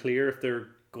entirely clear if they're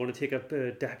going to take up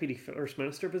a deputy first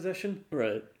minister position.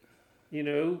 Right. You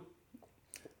know,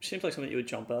 Seems like something you would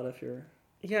jump at if you're.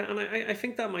 yeah, and I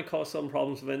think that might cause some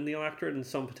problems within the electorate and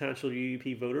some potential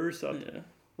UUP voters. That, Yeah.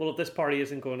 well, if this party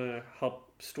isn't going to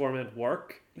help Stormont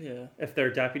work, Yeah. if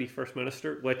they're deputy first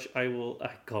minister, which I will,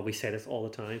 God, we say this all the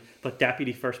time, but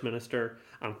deputy first minister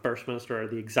and first minister are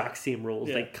the exact same roles.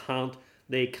 Yeah.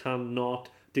 They cannot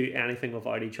do anything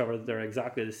without each other. They're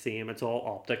exactly the same. It's all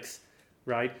optics,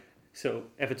 right? So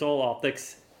if it's all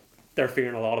optics, they're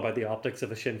fearing a lot about the optics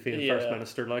of a Sinn Féin first Yeah.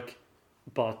 minister, like.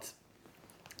 But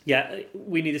yeah,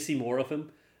 we need to see more of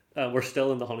him. We're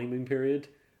still in the honeymoon period,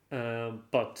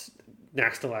 but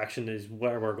next election is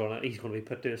where he's gonna be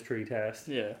put to his true test.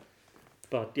 Yeah.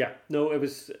 But yeah, no, it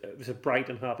was a bright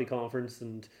and happy conference,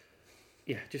 and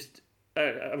yeah, just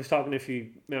I was talking to a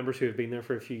few members who have been there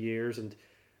for a few years, and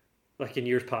like in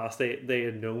years past, they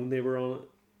had known they were on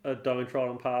a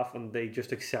downtrodden path, and they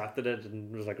just accepted it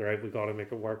and was like, right, we got to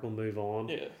make it work. We'll move on.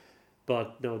 Yeah.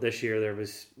 But no, this year there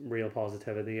was real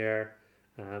positivity in the air.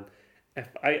 If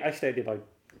I stayed about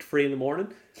 3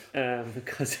 a.m,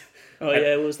 because Oh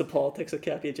yeah, it was the politics that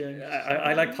kept you, James.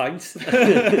 I like pints.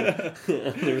 There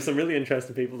were some really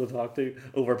interesting people to talk to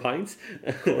over pints.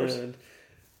 Of course. And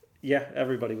yeah,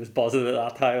 everybody was buzzing at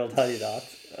that time, I'll tell you that.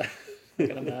 I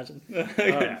can imagine. Oh,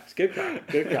 yeah, it's good crack,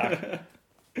 good crack.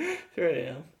 Here I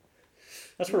am.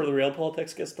 That's where the real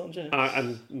politics gets done, James.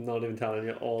 I'm not even telling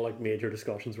you, all like major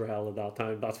discussions were held at that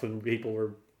time. That's when people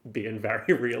were being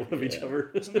very real with each Yeah. other.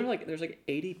 Isn't there like there's like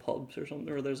 80 pubs or something,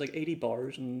 or there's like 80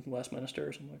 bars in Westminster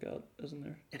or something like that, isn't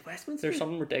there? In Westminster? There's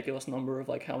some ridiculous number of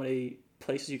like how many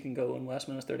places you can go in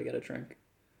Westminster to get a drink.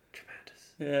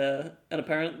 Tremendous. Yeah, and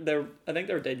apparently I think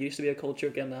there did used to be a culture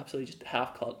of getting absolutely just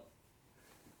half cut,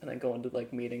 and then going to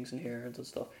like meetings and hearings and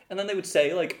stuff. And then they would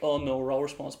say like, "Oh no, we're all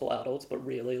responsible adults," but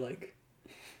really like,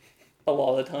 a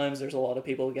lot of the times there's a lot of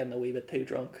people getting a wee bit too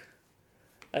drunk.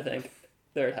 I think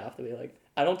there'd have to be like.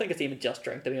 I don't think it's even just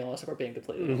drink, to be honest, if we're being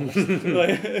completely honest. I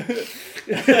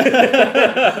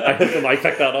hope they might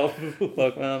pick that up.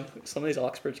 Look, man, some of these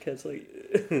Oxbridge kids, like,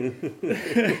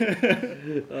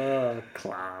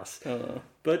 Class. I don't know.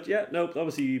 But yeah, no, that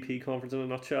was the UP conference in a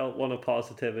nutshell. One of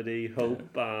positivity,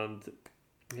 hope, and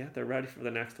yeah, they're ready for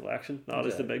the next election. That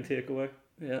is the big takeaway.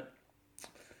 Yeah.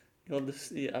 You'll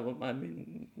just, yeah, I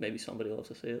mean, maybe somebody loves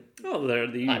to see it. Oh, they're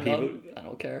the UUP. I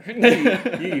don't care.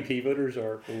 UUP voters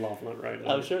are loving it right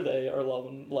now. I'm sure they are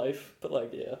loving life, but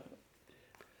like, yeah,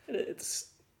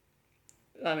 it's.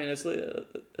 I mean, it's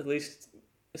at least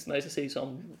it's nice to see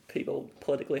some people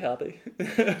politically happy.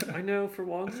 I know, for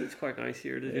once, it's quite nice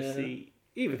here to just see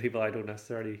even people I don't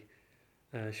necessarily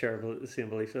share the same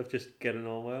beliefs of just getting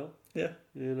on well. Yeah.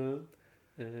 You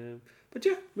know. But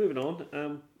yeah, moving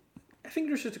on. I think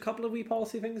there's just a couple of wee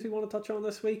policy things we want to touch on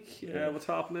this week. Yeah. What's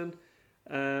happening?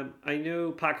 I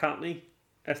know Pat Catney,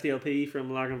 SDLP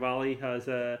from Lagan Valley, has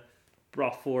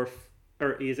brought forth,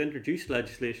 or he has introduced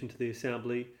legislation to the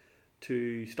Assembly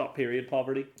to stop period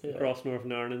poverty across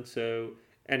Northern Ireland. So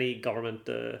any government,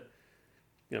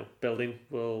 building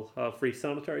will have free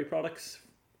sanitary products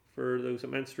for those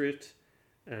that menstruate.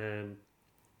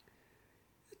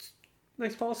 It's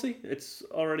nice policy. It's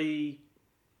already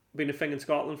been a thing in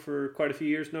Scotland for quite a few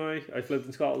years now. I've lived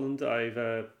in Scotland. I've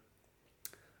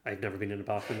never been in a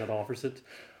bathroom that offers it,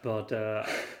 but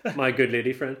my good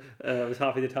lady friend was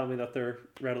happy to tell me that they're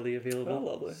readily available. Oh,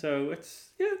 lovely. So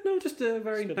it's just a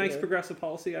very nice progressive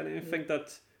policy. I think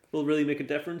that will really make a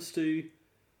difference to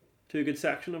a good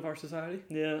section of our society.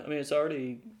 Yeah, I mean, it's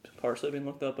already partially been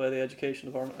looked at by the education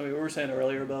department. I mean, we were saying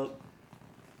earlier about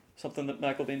something that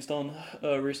McElveen's done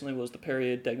recently was the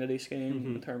period dignity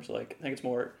scheme in terms of like, I think it's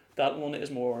more, that one is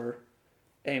more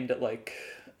aimed at like,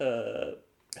 I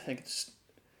think it's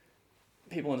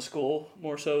people in school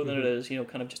more so than it is,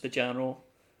 kind of just the general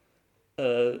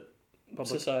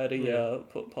society,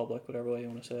 public, whatever way you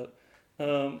want to say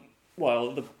it.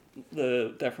 While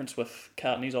the difference with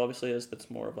Catney's obviously is that it's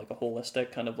more of like a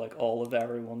holistic kind of like all of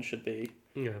everyone should be,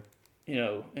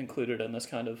 included in this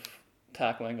kind of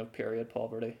tackling of period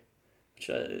poverty. Which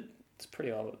it's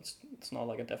pretty obvious. It's not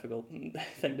like a difficult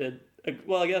thing to.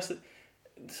 Well, I guess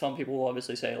some people will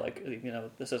obviously say like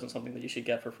this isn't something that you should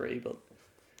get for free, but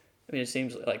I mean it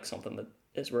seems like something that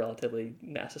is relatively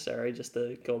necessary just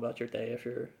to go about your day if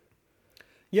you're.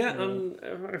 Yeah, and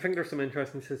I think there's some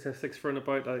interesting statistics for it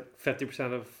about like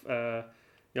 50% of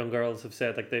young girls have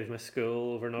said like they've missed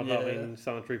school over not having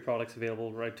sanitary products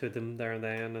available right to them there and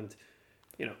then, and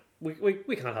we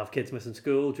can't have kids missing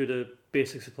school due to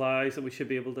basic supplies that we should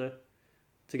be able to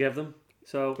give them.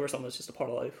 So or something that's just a part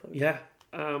of life. Yeah,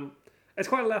 it's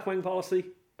quite a left wing policy,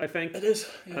 I think. It is.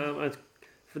 Yeah.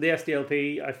 And for the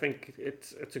SDLP, I think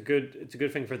it's a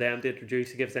good thing for them to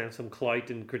introduce. It gives them some clout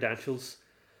and credentials.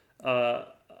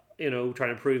 Trying to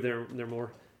improve their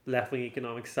more left wing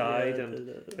economic side,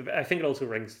 and I think it also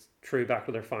rings true back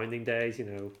to their founding days.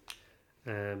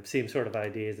 Same sort of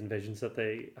ideas and visions that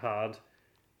they had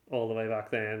all the way back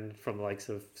then, from the likes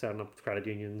of setting up credit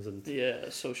unions and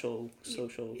social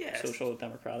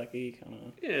democratic-y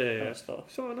kind of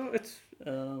stuff. So no, it's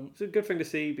a good thing to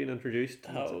see being introduced.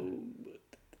 How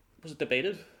was it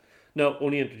debated? No,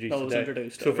 only introduced. No, it was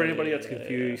introduced. So for anybody that's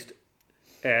confused,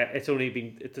 it's only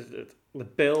been the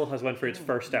bill has went through its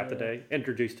first step today,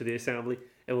 introduced to the Assembly.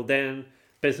 It will then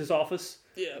business office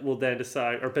will then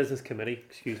decide, or business committee,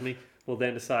 will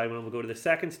then decide when we'll go to the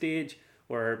second stage,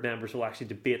 where members will actually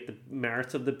debate the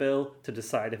merits of the bill to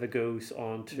decide if it goes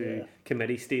on to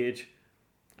committee stage,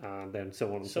 and then so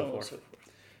on and so forth.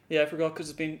 Yeah, I forgot,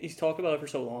 because he's talked about it for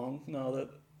so long now that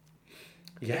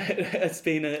it's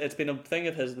been a thing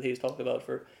of his that he's talked about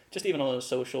for just even on his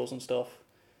socials and stuff.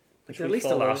 At least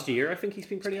the last year, I think he's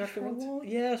been pretty active on it.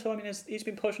 Yeah, so I mean, he's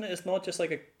been pushing it. It's not just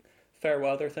like a fair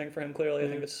weather thing for him. Clearly, I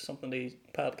think it's something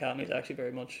Pat Catney's actually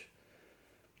very much.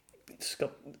 It's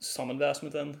got some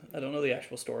investment in. I don't know the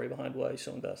actual story behind why he's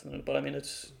so invested in it, but I mean,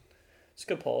 it's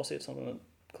good policy. It's something that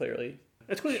clearly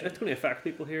it's going to affect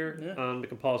people here and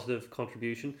make a positive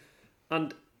contribution.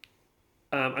 And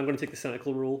I'm going to take the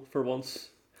cynical role for once.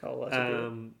 Oh, that's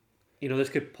this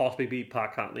could possibly be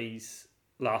Pat Catney's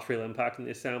last real impact in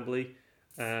the Assembly.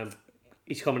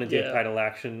 He's coming into a tight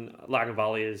election. Lagan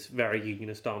Valley is very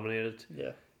unionist dominated.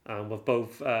 Yeah. With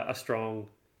both a strong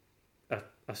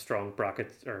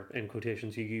bracket, or in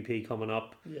quotations, UUP coming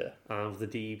up. Yeah. And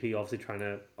with the DUP obviously trying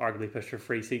to arguably push for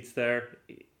free seats there.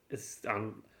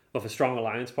 With a strong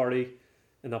alliance party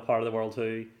in that part of the world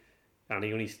too, and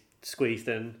he only squeezed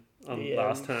in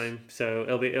last time, so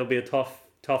it'll be a tough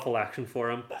election for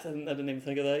him. I didn't even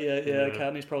think of that. Yeah.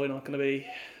 Cadney's probably not going to be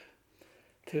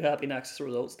too happy next to the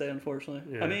results day,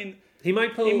 unfortunately. Yeah. I mean, he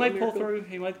might pull through.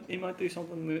 He might do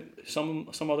something.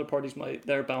 Some other parties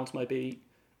their balance might be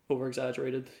over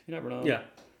exaggerated. You never know. Yeah,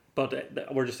 but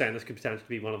we're just saying this could potentially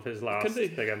be one of his last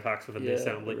big impacts within the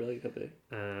Assembly. It really could be.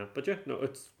 But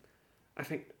it's. I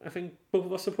think both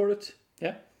of us support it.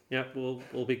 Yeah. Yeah,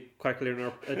 we'll be quite clear in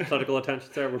our political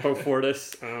intentions there. We're both for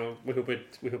this. We hope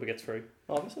it gets through.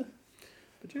 Obviously.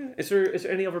 But is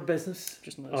there any other business?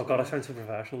 Oh God, I sound so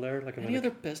professional there. Like any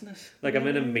other business? Like I'm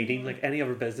in a meeting. Like any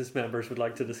other business members would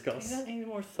like to discuss. Any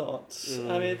more thoughts?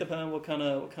 I mean, it depends on what kind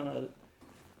of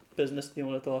business do you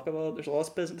want to talk about. There's lots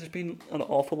of business. There's been an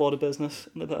awful lot of business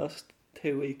in the past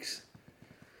 2 weeks.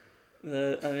 I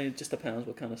mean, it just depends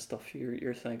what kind of stuff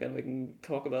you're thinking. We can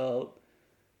talk about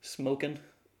smoking.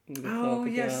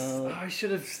 I should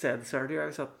have said this earlier. I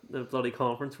was at the bloody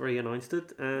conference where he announced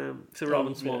it. So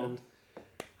Robin Swan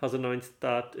has announced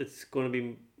that it's going to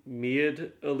be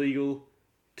made illegal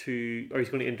or he's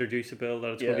going to introduce a bill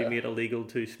that it's going to be made illegal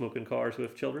to smoke in cars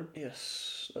with children.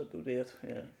 Yes, that would be it.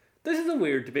 Yeah. This is a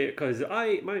weird debate because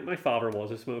my father was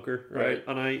a smoker, right?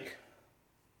 And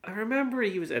I remember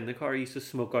he was in the car. He used to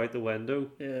smoke out the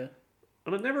window. Yeah.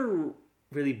 And it never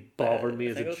really bothered me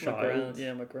as a child.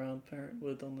 My grandparent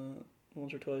would have done that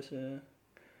once or twice. Yeah.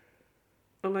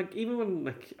 And even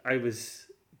when I was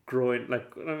growing,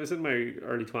 when I was in my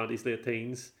early 20s, late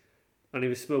teens, and he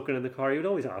was smoking in the car, he would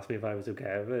always ask me if I was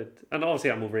okay with it. And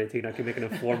obviously I'm over 18, I can make an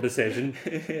informed decision.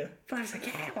 Yeah. But I was like,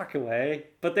 yeah, work away.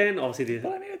 But then obviously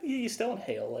But I mean, you still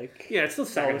inhale it's still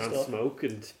secondhand smoke,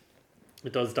 and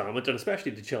it does damage, and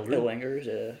especially to children. It lingers,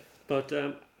 yeah. But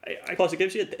plus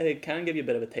it can give you a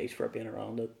bit of a taste for it being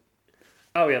around it.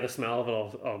 Oh yeah, the smell of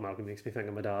it automatically makes me think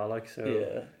of my dad. So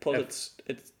yeah. Plus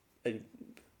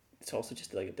it's also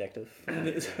just addictive.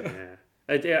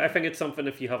 I think it's something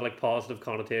if you have positive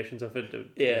connotations of it.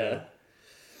 Yeah.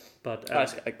 But I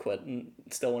quit, and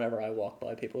still whenever I walk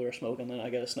by people who are smoking, then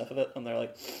I get a sniff of it, and they're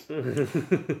like,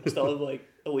 still have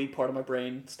a wee part of my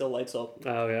brain still lights up.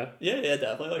 Oh yeah. Yeah,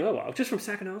 definitely. Oh wow, just from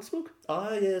secondhand smoke.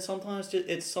 Yeah. Sometimes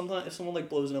if someone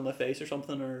blows it in my face or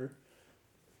something, or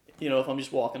if I'm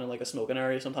just walking in a smoking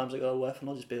area, sometimes I go whiff, and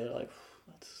I'll just be there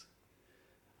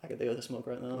I could do with a smoke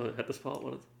right now. Hit the spot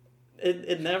with it.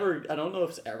 It never. I don't know if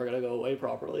it's ever gonna go away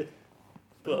properly.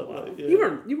 But wow. You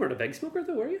weren't a big smoker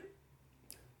though, were you?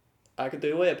 I could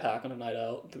do away a pack on a night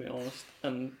out, to be honest.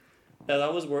 And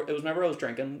that was where it was whenever I was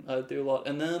drinking, I'd do a lot.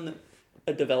 And then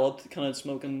I developed kind of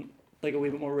smoking a wee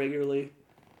bit more regularly.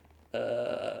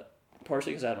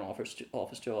 Partially because I had an office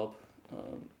job.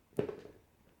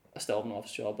 I still have an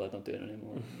office job, but I don't do it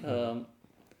anymore.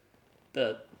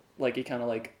 That you kind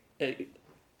of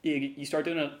you start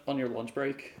doing it on your lunch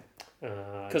break.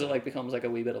 because it like becomes like a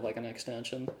wee bit of like an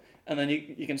extension, and then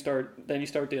you can start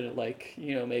doing it like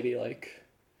maybe like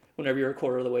whenever you're a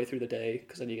quarter of the way through the day,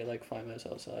 because then you get like 5 minutes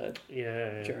outside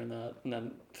yeah. during that, and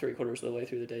then 3/4 of the way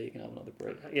through the day you can have another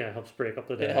break. Yeah, it helps break up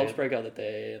the day. It helps break out the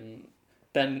day, and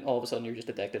then all of a sudden you're just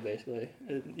addicted basically.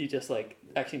 You just like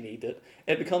actually need it.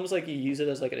 It becomes like you use it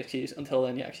as like an excuse until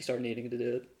then you actually start needing to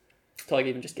do it to like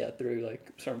even just get through like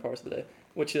certain parts of the day.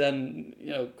 Which then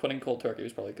quitting cold turkey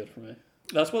was probably good for me.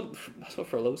 That's what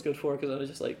furlough was good for, because I was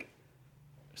just like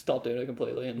stopped doing it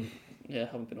completely, and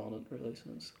haven't been on it really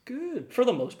since. Good. For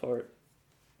the most part.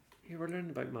 You were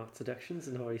learning about Matt's addictions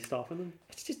and how he's stopping them.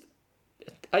 It's just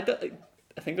I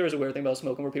think there is a weird thing about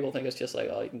smoking where people think it's just like,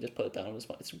 oh, you can just put it down.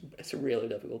 It's really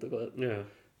difficult to quit. Yeah.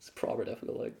 It's proper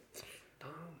difficult. Like,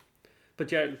 but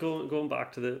yeah, going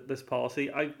back to this policy,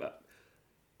 I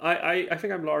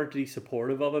think I'm largely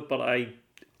supportive of it, but I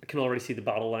can already see the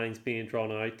battle lines being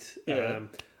drawn out. Yeah.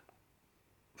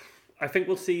 I think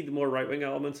we'll see the more right wing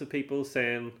elements of people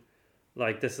saying,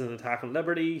 like, this is an attack on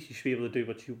liberties. You should be able to do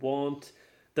what you want.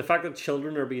 The fact that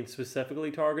children are being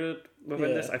specifically targeted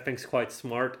within this, I think, is quite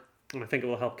smart. And I think it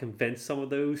will help convince some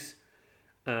of those.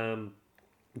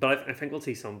 But I think we'll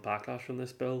see some backlash from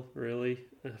this bill, really,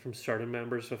 from certain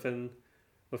members within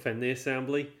the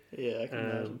assembly. yeah, I can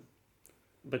imagine.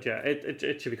 But yeah,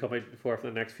 it should be coming for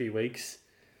the next few weeks.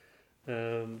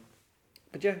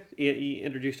 But yeah, he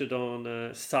introduced it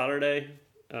on Saturday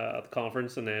at the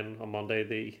conference, and then on Monday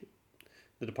the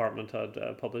department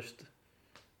had published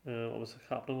what was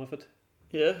happening with it.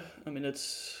 Yeah, I mean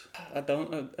I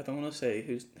don't want to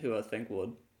say who I think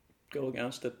would go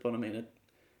against it, but I mean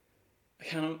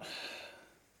I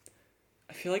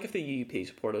feel like if the UUP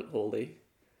supported wholly,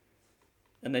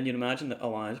 and then you'd imagine that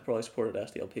Alliance probably supported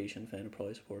SDLP, Sinn Féin would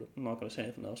probably support it. I'm not going to say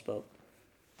anything else, but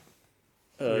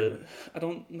I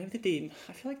feel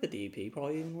like the DUP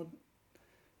probably even would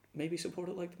maybe support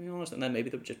it, like, to be honest, and then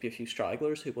maybe there would just be a few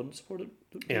stragglers who wouldn't support it.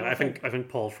 Yeah, I think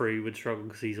Paul Free would struggle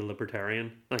because he's a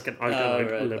libertarian, like an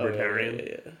outright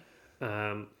libertarian.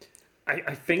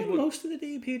 I think most of the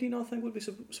DUP, do you not think, would be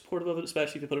supportive of it,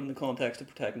 especially if you put it in the context of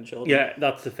protecting children? Yeah,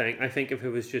 that's the thing. I think if it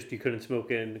was just you couldn't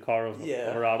smoke in the car of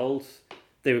adults,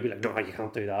 they would be like, no, you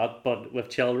can't do that. But with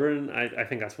children, I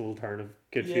think that's what will turn a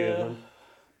good few of them.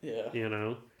 Yeah.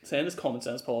 Saying this common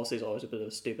sense policy is always a bit of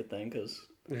a stupid thing, because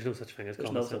there's no such thing as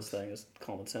common sense. There's no such thing as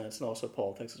common sense, and also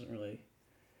politics isn't really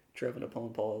driven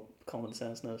upon common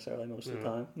sense necessarily most of the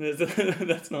time.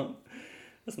 That's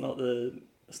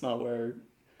not where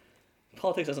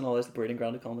politics isn't always the breeding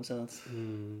ground of common sense,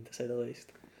 to say the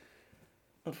least.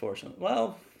 Unfortunate.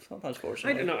 Well, sometimes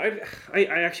fortunate. I don't know.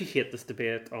 I actually hate this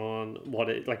debate on what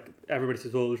it like. Everybody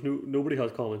says, "Oh, nobody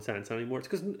has common sense anymore." It's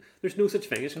because there's no such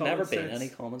thing as common sense. Never been any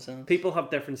common sense. People have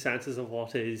different senses of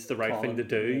what is the right thing to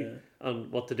do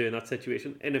and what to do in that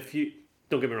situation. And if you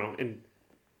don't get me wrong, and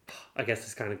I guess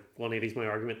it's kind of 180's my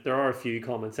argument. There are a few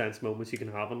common sense moments you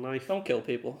can have in life. Don't kill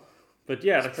people. But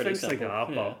yeah, it's things simple. Like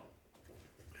that. But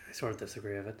I sort of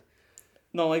disagree with it.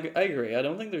 No, I agree. I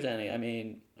don't think there's any. I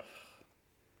mean,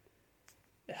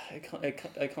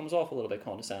 it comes off a little bit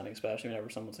condescending, especially whenever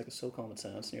someone's like, it's so common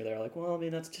sense, and you're there like, well, I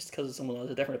mean, that's just because someone has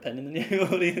a different opinion than you.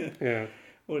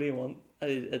 What do you want?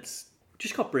 It's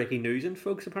just got breaking news in,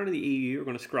 folks. Apparently the EU are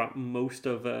going to scrap most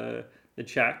of the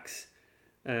checks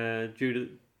due to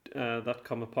that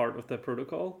come a part of the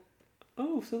protocol.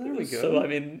 Oh, so there we go. So I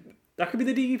mean, that could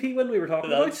be the DUP win we were talking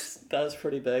about. That's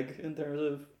pretty big in terms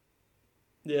of.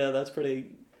 Yeah, that's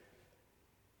pretty.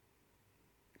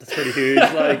 That's pretty huge.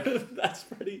 Like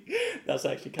That's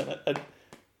actually kind of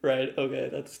right. Okay,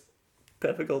 that's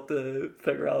difficult to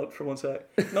figure out for one sec.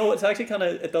 No, it's actually kind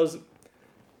of. It does.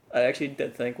 I actually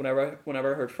did think whenever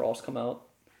I heard Frost come out,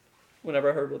 whenever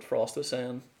I heard what Frost was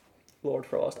saying, Lord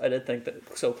Frost, I did think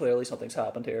that so clearly something's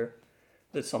happened here,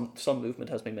 that some movement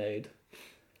has been made.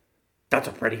 That's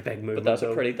a pretty big movement. But that's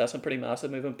a pretty massive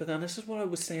movement. But then this is what I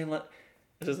was saying. Like,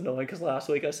 this is annoying because last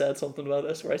week I said something about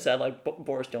this where I said like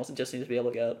Boris Johnson just needs to be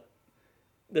able to get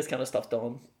this kind of stuff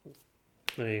done.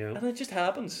 There you go. And it just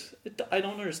happens. I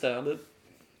don't understand it.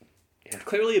 Yeah.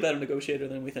 Clearly a better negotiator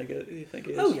than you think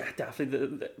he is. Oh yeah,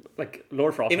 definitely. Like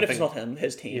Lord Frost. Even if it's not him,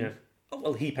 his team. Yeah. Oh,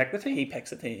 well, he picked the team. He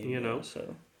picks the team. You know.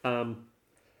 So.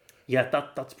 Yeah,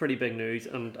 that's pretty big news,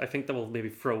 and I think that will maybe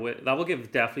throw it. That will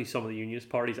give definitely some of the unionist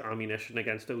parties ammunition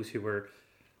against those who were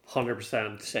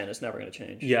 100% saying it's never going to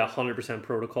change. Yeah, 100%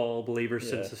 protocol believers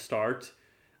since the start,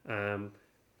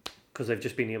 because they've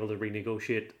just been able to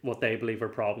renegotiate what they believe are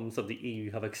problems that the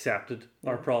EU have accepted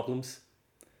are problems.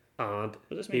 And what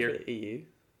does this mean for the EU?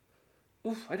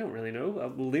 Oof, I don't really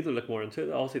know. We'll need to look more into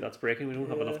it. Obviously, that's breaking. We don't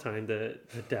have enough time to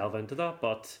delve into that,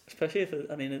 but especially if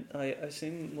I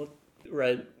seen what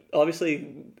Right.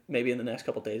 Obviously, maybe in the next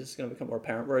couple of days, it's going to become more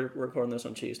apparent. We're recording this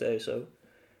on Tuesday, so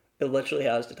it literally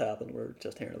has just happened. We're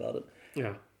just hearing about it.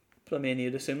 Yeah. But I mean,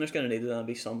 you'd assume there's going to need to then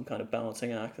be some kind of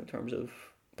balancing act in terms of.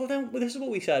 But then this is what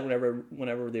we said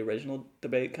whenever the original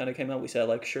debate kind of came out. We said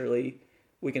like, surely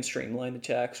we can streamline the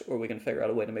checks, or we can figure out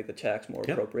a way to make the checks more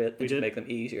appropriate and just make them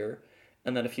easier.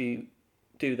 And then if you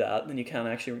do that, then you can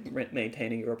actually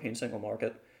maintain a European single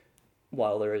market,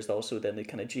 while there is also then the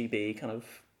kind of GB kind of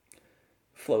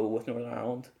flow with Northern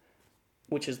Ireland,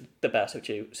 which is the best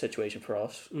situation for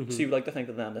us. Mm-hmm. So you would like to think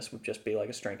that then this would just be like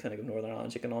a strengthening of Northern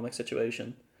Ireland's economic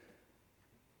situation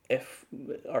if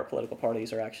our political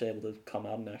parties are actually able to come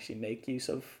out and actually make use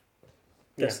of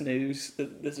this news.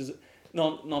 This is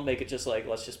not make it just like,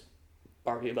 let's just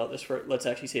argue about this let's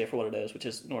actually see it for what it is, which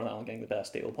is Northern Ireland getting the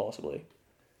best deal possibly.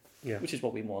 Yeah. Which is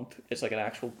what we want. It's like an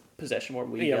actual position where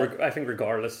we I think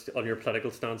regardless on your political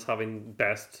stance, having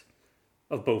best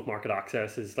of both market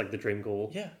access is like the dream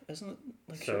goal. Yeah, isn't it?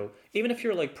 Like, So sure. Even if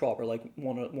you're like proper, like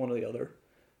one or the other,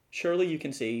 surely you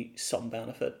can see some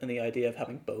benefit in the idea of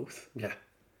having both. Yeah,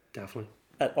 definitely.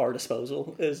 At our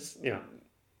disposal is. Yeah.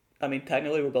 I mean,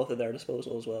 technically, we're both at their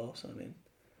disposal as well. So I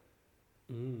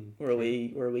mean, were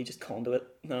we just conduit?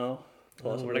 No.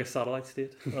 Oh, we're like a satellite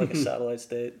state. We're like a satellite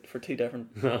state for two different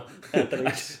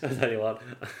entities. I tell you what,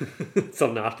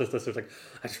 some nationalist listeners are like,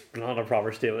 it's not a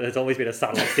proper state. It's always been a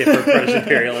satellite state for British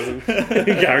imperialism.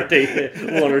 Guarantee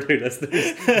one or two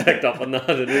listeners picked up on that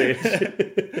in rage.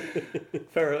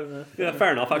 Fair enough. Yeah,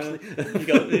 fair enough, actually. You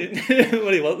got,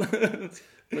 what do you want?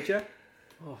 But yeah,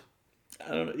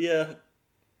 I don't know. Yeah,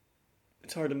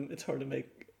 it's hard to make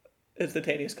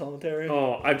instantaneous commentary.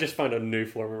 Oh, I've just found a new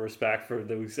form of respect for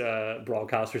those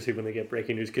broadcasters who, when they get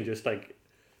breaking news, can just like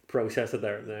process it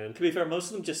there and then. To be fair, most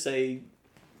of them just say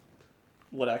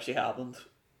what actually happened.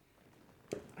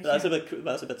 That's a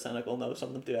bit cynical. No, some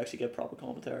of them do actually give proper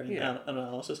commentary and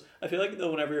analysis. I feel like though,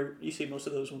 whenever you see most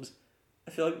of those ones,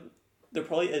 I feel like there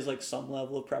probably is like some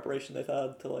level of preparation they've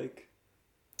had to like.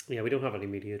 Yeah, we don't have any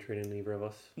media training, either of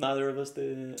us. Neither of us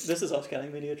do. This is us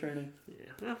getting media training.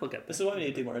 Yeah, we'll get this is why we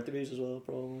need to do more interviews as well,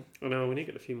 probably. I know, we need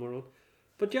to get a few more on.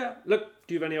 But yeah, look,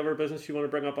 do you have any other business you want to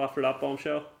bring up after that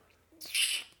bombshell?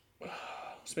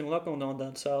 There's been a lot going on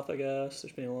down south, I guess.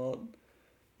 There's been a lot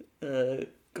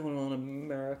going on in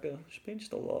America. There's been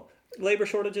just a lot. Labour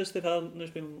shortages they've had. There's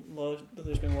been a lot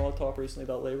of talk recently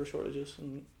about labour shortages,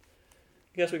 and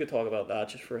I guess we could talk about that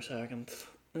just for a second.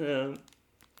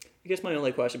 I guess my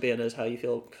only question being is how you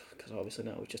feel, because obviously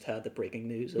now we've just had the breaking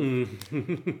news.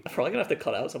 I'm probably gonna have to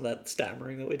cut out some of that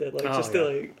stammering that we did. Like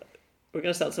we're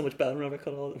gonna sound so much better when I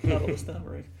cut all the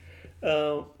stammering.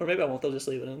 Or maybe I won't. They'll just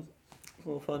leave it in.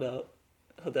 We'll find out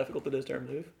how difficult it is to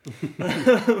remove.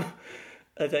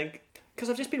 I think because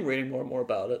I've just been reading more and more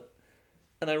about it,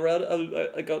 and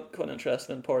I got quite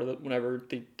interested in part of it whenever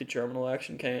the German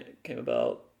election came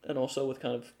about, and also with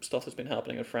kind of stuff that's been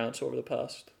happening in France over the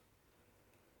past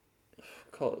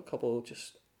couple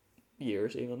just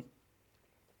years even.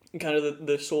 And kind of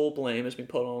the sole blame has been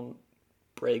put on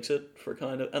Brexit for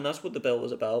kind of, and that's what the bill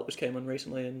was about, which came in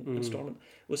recently in Stormont,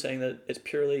 was saying that it's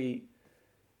purely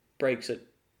Brexit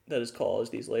that has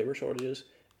caused these labour shortages.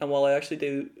 And while I actually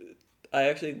do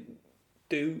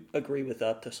agree with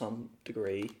that to some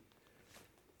degree,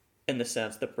 in the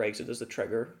sense that Brexit is the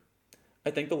trigger,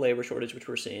 I think the labour shortage which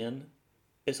we're seeing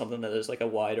is something that is like a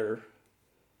wider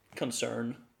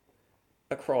concern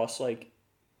across like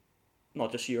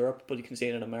not just Europe, but you can see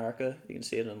it in America, you can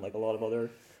see it in like a lot of other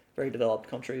very developed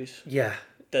countries. Yeah.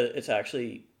 That it's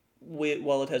actually,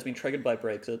 while it has been triggered by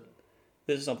Brexit,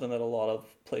 this is something that a lot of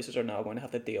places are now going to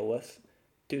have to deal with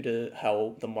due to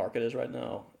how the market is right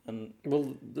now. And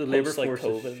well, the labour force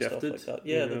COVID has shifted. and stuff like that.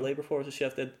 Yeah, the labour force has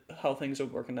shifted. How things are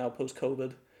working now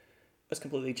post-COVID has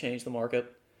completely changed the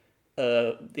market.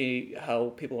 How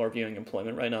people are viewing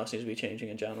employment right now seems to be changing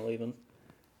in general, even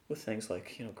with things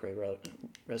like great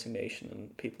resignation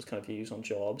and people's kind of views on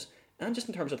jobs, and just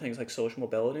in terms of things like social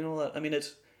mobility and all that. I mean,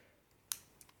 it's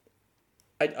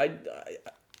I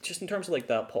just in terms of like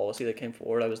that policy that came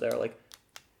forward, I was there like,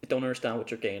 I don't understand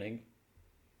what you're gaining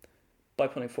by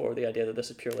putting forward the idea that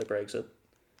this is purely Brexit.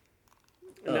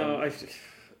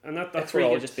 That's we're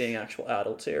all just being actual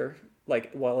adults here.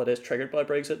 Like, while it is triggered by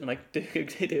Brexit, and I do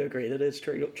agree that it's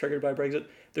triggered by Brexit,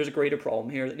 there's a greater problem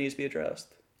here that needs to be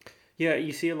addressed. Yeah,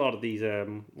 you see a lot of these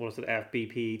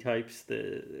FBP types,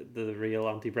 the real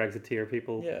anti-Brexiteer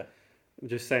people. Yeah.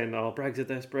 Just saying, oh, Brexit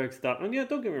this, Brexit that. And yeah,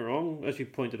 don't get me wrong, as you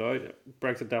pointed out,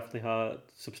 Brexit definitely had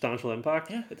substantial impact.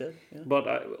 Yeah, it did. Yeah. But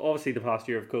obviously the past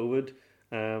year of COVID,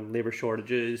 labour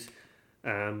shortages,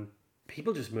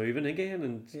 people just moving again,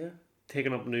 and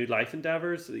taking up new life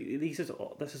endeavours. This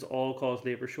has all caused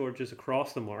labour shortages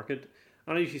across the market.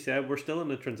 And as you said, we're still in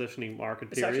a transitioning market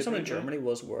It's period. actually something right now. Germany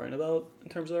was worrying about in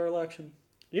terms of their election.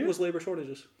 Yeah. Was labour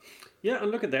shortages. Yeah, and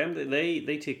look at them.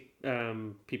 They take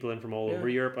people in from all over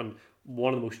Europe, and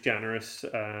one of the most generous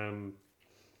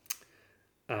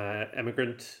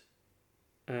immigrant.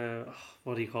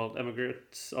 What do you call it?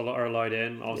 Immigrants are allowed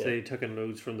in. Obviously, they took in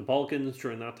loads from the Balkans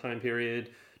during that time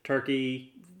period.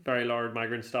 Turkey, very large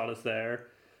migrant status there.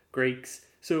 Greeks.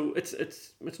 So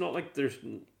it's not like there's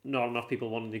not enough people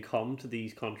wanting to come to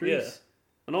these countries. Yeah.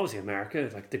 And obviously America,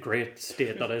 like the great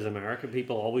state that is America,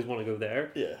 people always want to go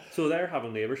there. Yeah. So they're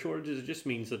having labour shortages. It just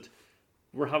means that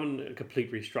we're having a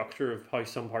complete restructure of how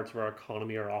some parts of our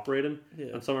economy are operating,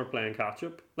 and some are playing catch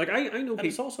up. Like I know And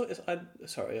it's people. also,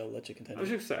 sorry, I'll let you continue. I was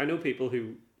just saying, I know people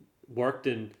who worked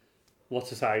in what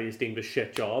society is deemed as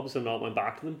shit jobs and not went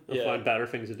back to them and found better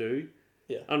things to do.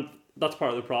 Yeah. And that's part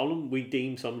of the problem. We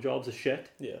deem some jobs as shit,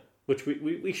 Yeah. which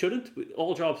we shouldn't.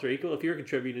 All jobs are equal. If you're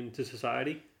contributing to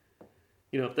society,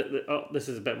 you know, this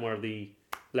is a bit more of the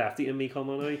lefty in me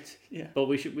coming out. Yeah. But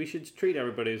we should treat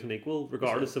everybody as an equal,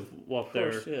 regardless of what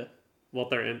what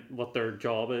their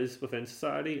job is within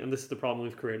society. And this is the problem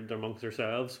we've created amongst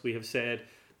ourselves. We have said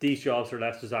these jobs are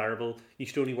less desirable. You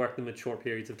should only work them at short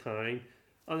periods of time,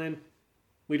 and then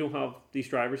we don't have these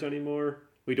drivers anymore.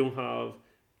 We don't have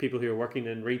people who are working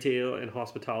in retail and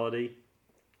hospitality,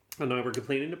 and now we're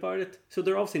complaining about it. So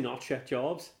they're obviously not shit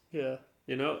jobs. Yeah.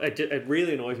 You know, it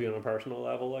really annoys me on a personal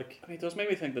level. Like, I mean, it does make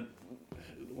me think that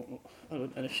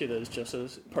an issue that is just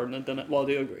as pertinent, and well, I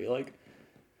do agree, like,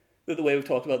 that the way we've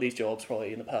talked about these jobs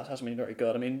probably in the past hasn't been very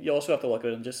good. I mean, you also have to look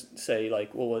at it and just say,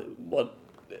 like, well, what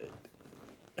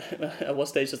at what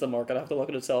stage does the market have to look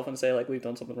at itself and say, like, we've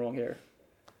done something wrong here?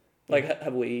 Like,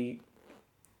 have we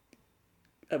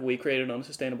created an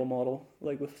unsustainable model,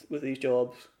 like, with these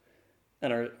jobs?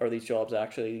 And are these jobs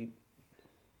actually,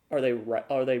 are they right?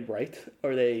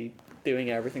 Are they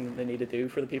doing everything that they need to do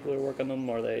for the people who are working them?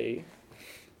 Are they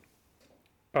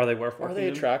worth working? Are they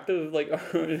attractive? Like,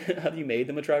 have you made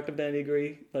them attractive to any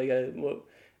degree? Like,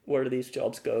 where do these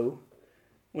jobs go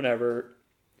whenever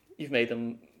you've made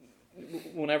them?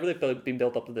 Whenever they've been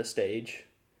built up to this stage,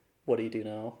 what do you do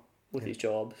now with these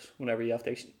jobs? Whenever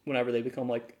they become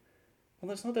like,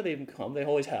 well, it's not that they become. They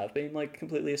always have been like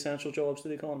completely essential jobs to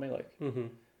the economy. Like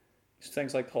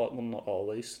things like well, not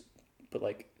always, but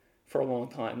like for a long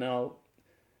time now.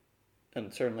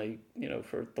 And certainly, you know,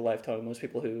 for the lifetime of most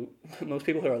people who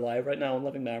are alive right now in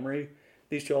living memory,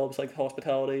 these jobs like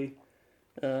hospitality,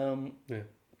 I don't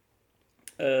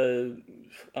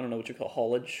know what you call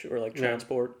haulage or like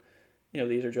transport. You know,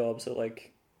 these are jobs that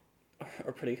like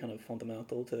are pretty kind of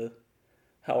fundamental to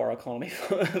how our economy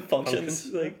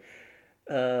functions. Like,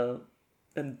 and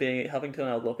having to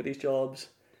now look at these jobs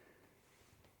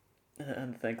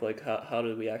and think like, how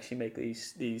do we actually make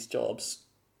these jobs?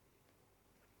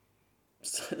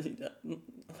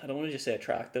 I don't want to just say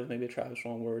attractive. Maybe attractive is the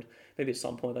wrong word. Maybe at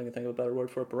some point I can think of a better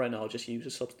word for it. But right now I'll just use a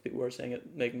substitute word, saying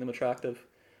it, making them attractive,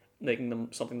 making them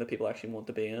something that people actually want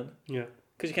to be in. Yeah.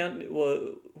 Because you can't.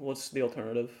 Well, what's the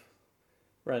alternative?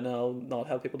 Right now, not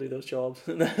have people do those jobs.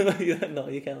 No,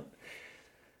 you can't.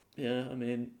 Yeah, I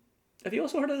mean, have you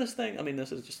also heard of this thing? I mean,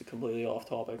 this is just a completely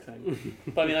off-topic thing.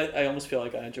 But I mean, I almost feel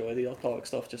like I enjoy the off-topic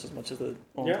stuff just as much as the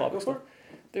on-topic stuff.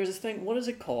 There's this thing, what is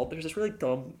it called? There's this really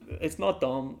dumb, it's not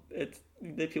dumb,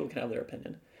 people can have their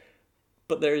opinion.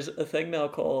 But there's a thing now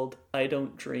called I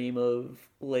Don't Dream of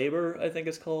Labour, I think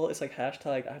it's called. It's like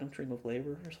hashtag I Don't Dream of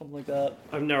Labour or something like that.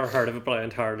 I've never heard of it, but I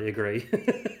entirely agree.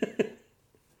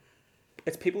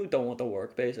 It's people who don't want to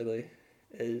work, basically.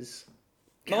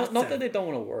 Not that they don't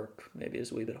want to work, maybe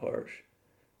it's a wee bit harsh.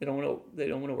 They don't want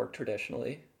to work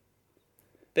traditionally.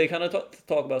 They kind of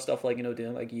talk about stuff like, you know,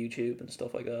 doing like YouTube and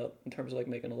stuff like that in terms of like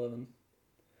making a living.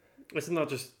 Isn't that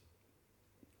just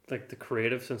like the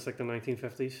creative since like the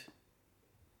 1950s?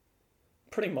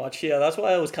 Pretty much, yeah. That's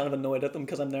why I was kind of annoyed at them,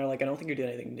 because I'm there like, I don't think you're doing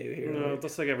anything new here. No,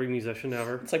 that's like every musician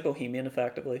ever. It's like Bohemian,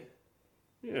 effectively.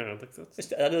 Yeah, that's...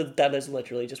 That is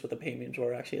literally just what the Bohemians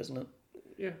were, actually, isn't it?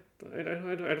 Yeah, I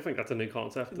don't think that's a new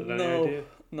concept. Idea.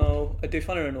 No, I do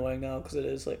find it annoying now, because it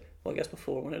is like, well, I guess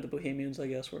before, when the Bohemians, I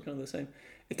guess, were kind of the same.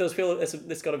 It does feel,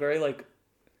 it's got a very like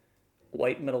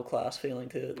white middle class feeling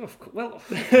to it. Well, of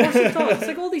course it does. It's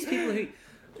like all these people who,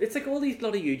 it's like all these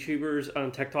bloody YouTubers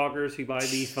and TikTokers who buy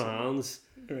these vans,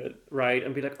 right,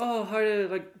 and be like, oh, how to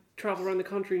like travel around the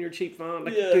country in your cheap van.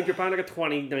 Like, dude, you're buying like a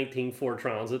 2019 Ford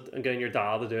Transit and getting your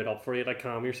dad to do it up for you. Like,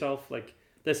 calm yourself. Like,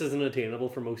 this isn't attainable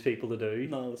for most people to do.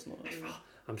 No, it's not.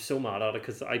 I'm so mad at it,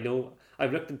 because I know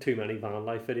I've looked at too many van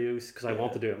life videos because I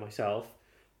want to do it myself,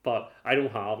 but I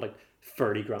don't have like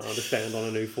 30 grand to spend on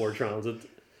a new Ford Transit.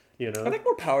 You know. I think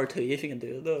more power to you if you can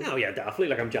do it though. Oh yeah, definitely.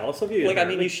 Like, I'm jealous of you. Like, I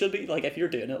mean, inherently. you should be, like, if you're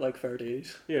doing it, like, fair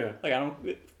dues. Yeah. Like, I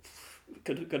don't,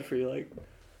 good for you, like,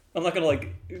 I'm not gonna,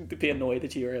 like, be annoyed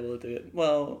that you were able to do it.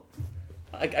 Well,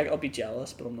 I'll be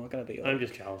jealous, but I'm not gonna be, like, I'm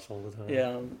just jealous all the time.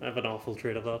 yeah, I have an awful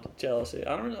trait of that. jealousy.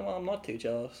 I don't, well, I'm not too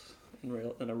jealous in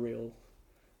a real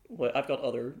way. I've got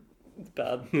other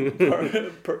bad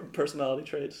personality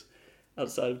traits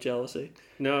outside of jealousy.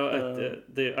 No,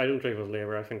 I don't drink with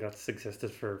labour. I think that's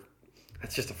existed for.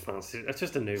 It's just a fancy. It's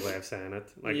just a new way of saying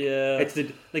it. Like, Yeah. it's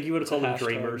like you would have called them It's a hashtag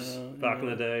dreamers now, back in yeah.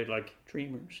 the day. Like,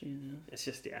 Dreamers, yeah. it's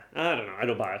just, yeah. I don't know. I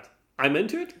don't buy it. I'm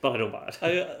into it, but I don't buy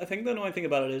it. I think the annoying thing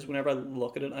about it is whenever I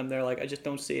look at it, I'm there like I just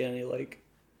don't see any like.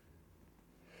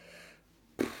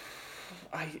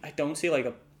 I don't see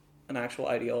like an actual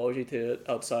ideology to it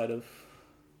outside of.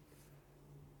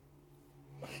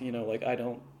 You know, like I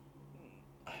don't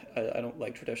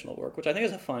like traditional work, which I think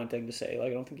is a fine thing to say. Like,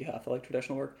 I don't think you have to like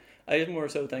traditional work. I just more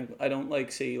so think I don't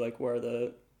like see like where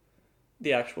the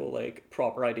actual like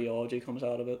proper ideology comes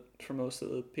out of it for most of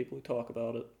the people who talk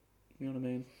about it. You know what I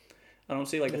mean? I don't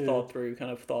see like a thought through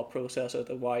kind of thought process out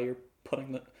of why you're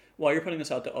putting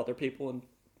this out to other people and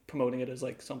promoting it as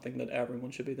like something that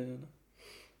everyone should be doing.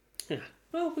 Yeah.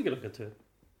 Well, we could look into it.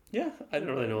 Yeah, I don't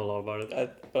really know a lot about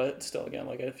it. But still, again,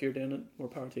 like if you're doing it, more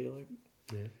power to you. Like,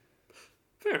 Yeah.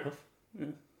 Fair enough. yeah,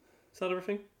 Is that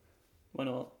everything? why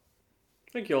not?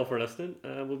 Thank you all for listening.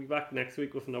 We'll be back next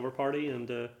week with another party and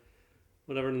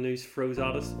whatever the news throws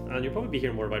at us. And you'll probably be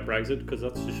hearing more about Brexit because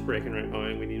that's just breaking right now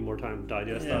and we need more time to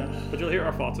digest Yeah. that. But you'll hear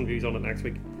our thoughts and views on it next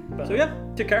week. But- So yeah,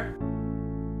 take care.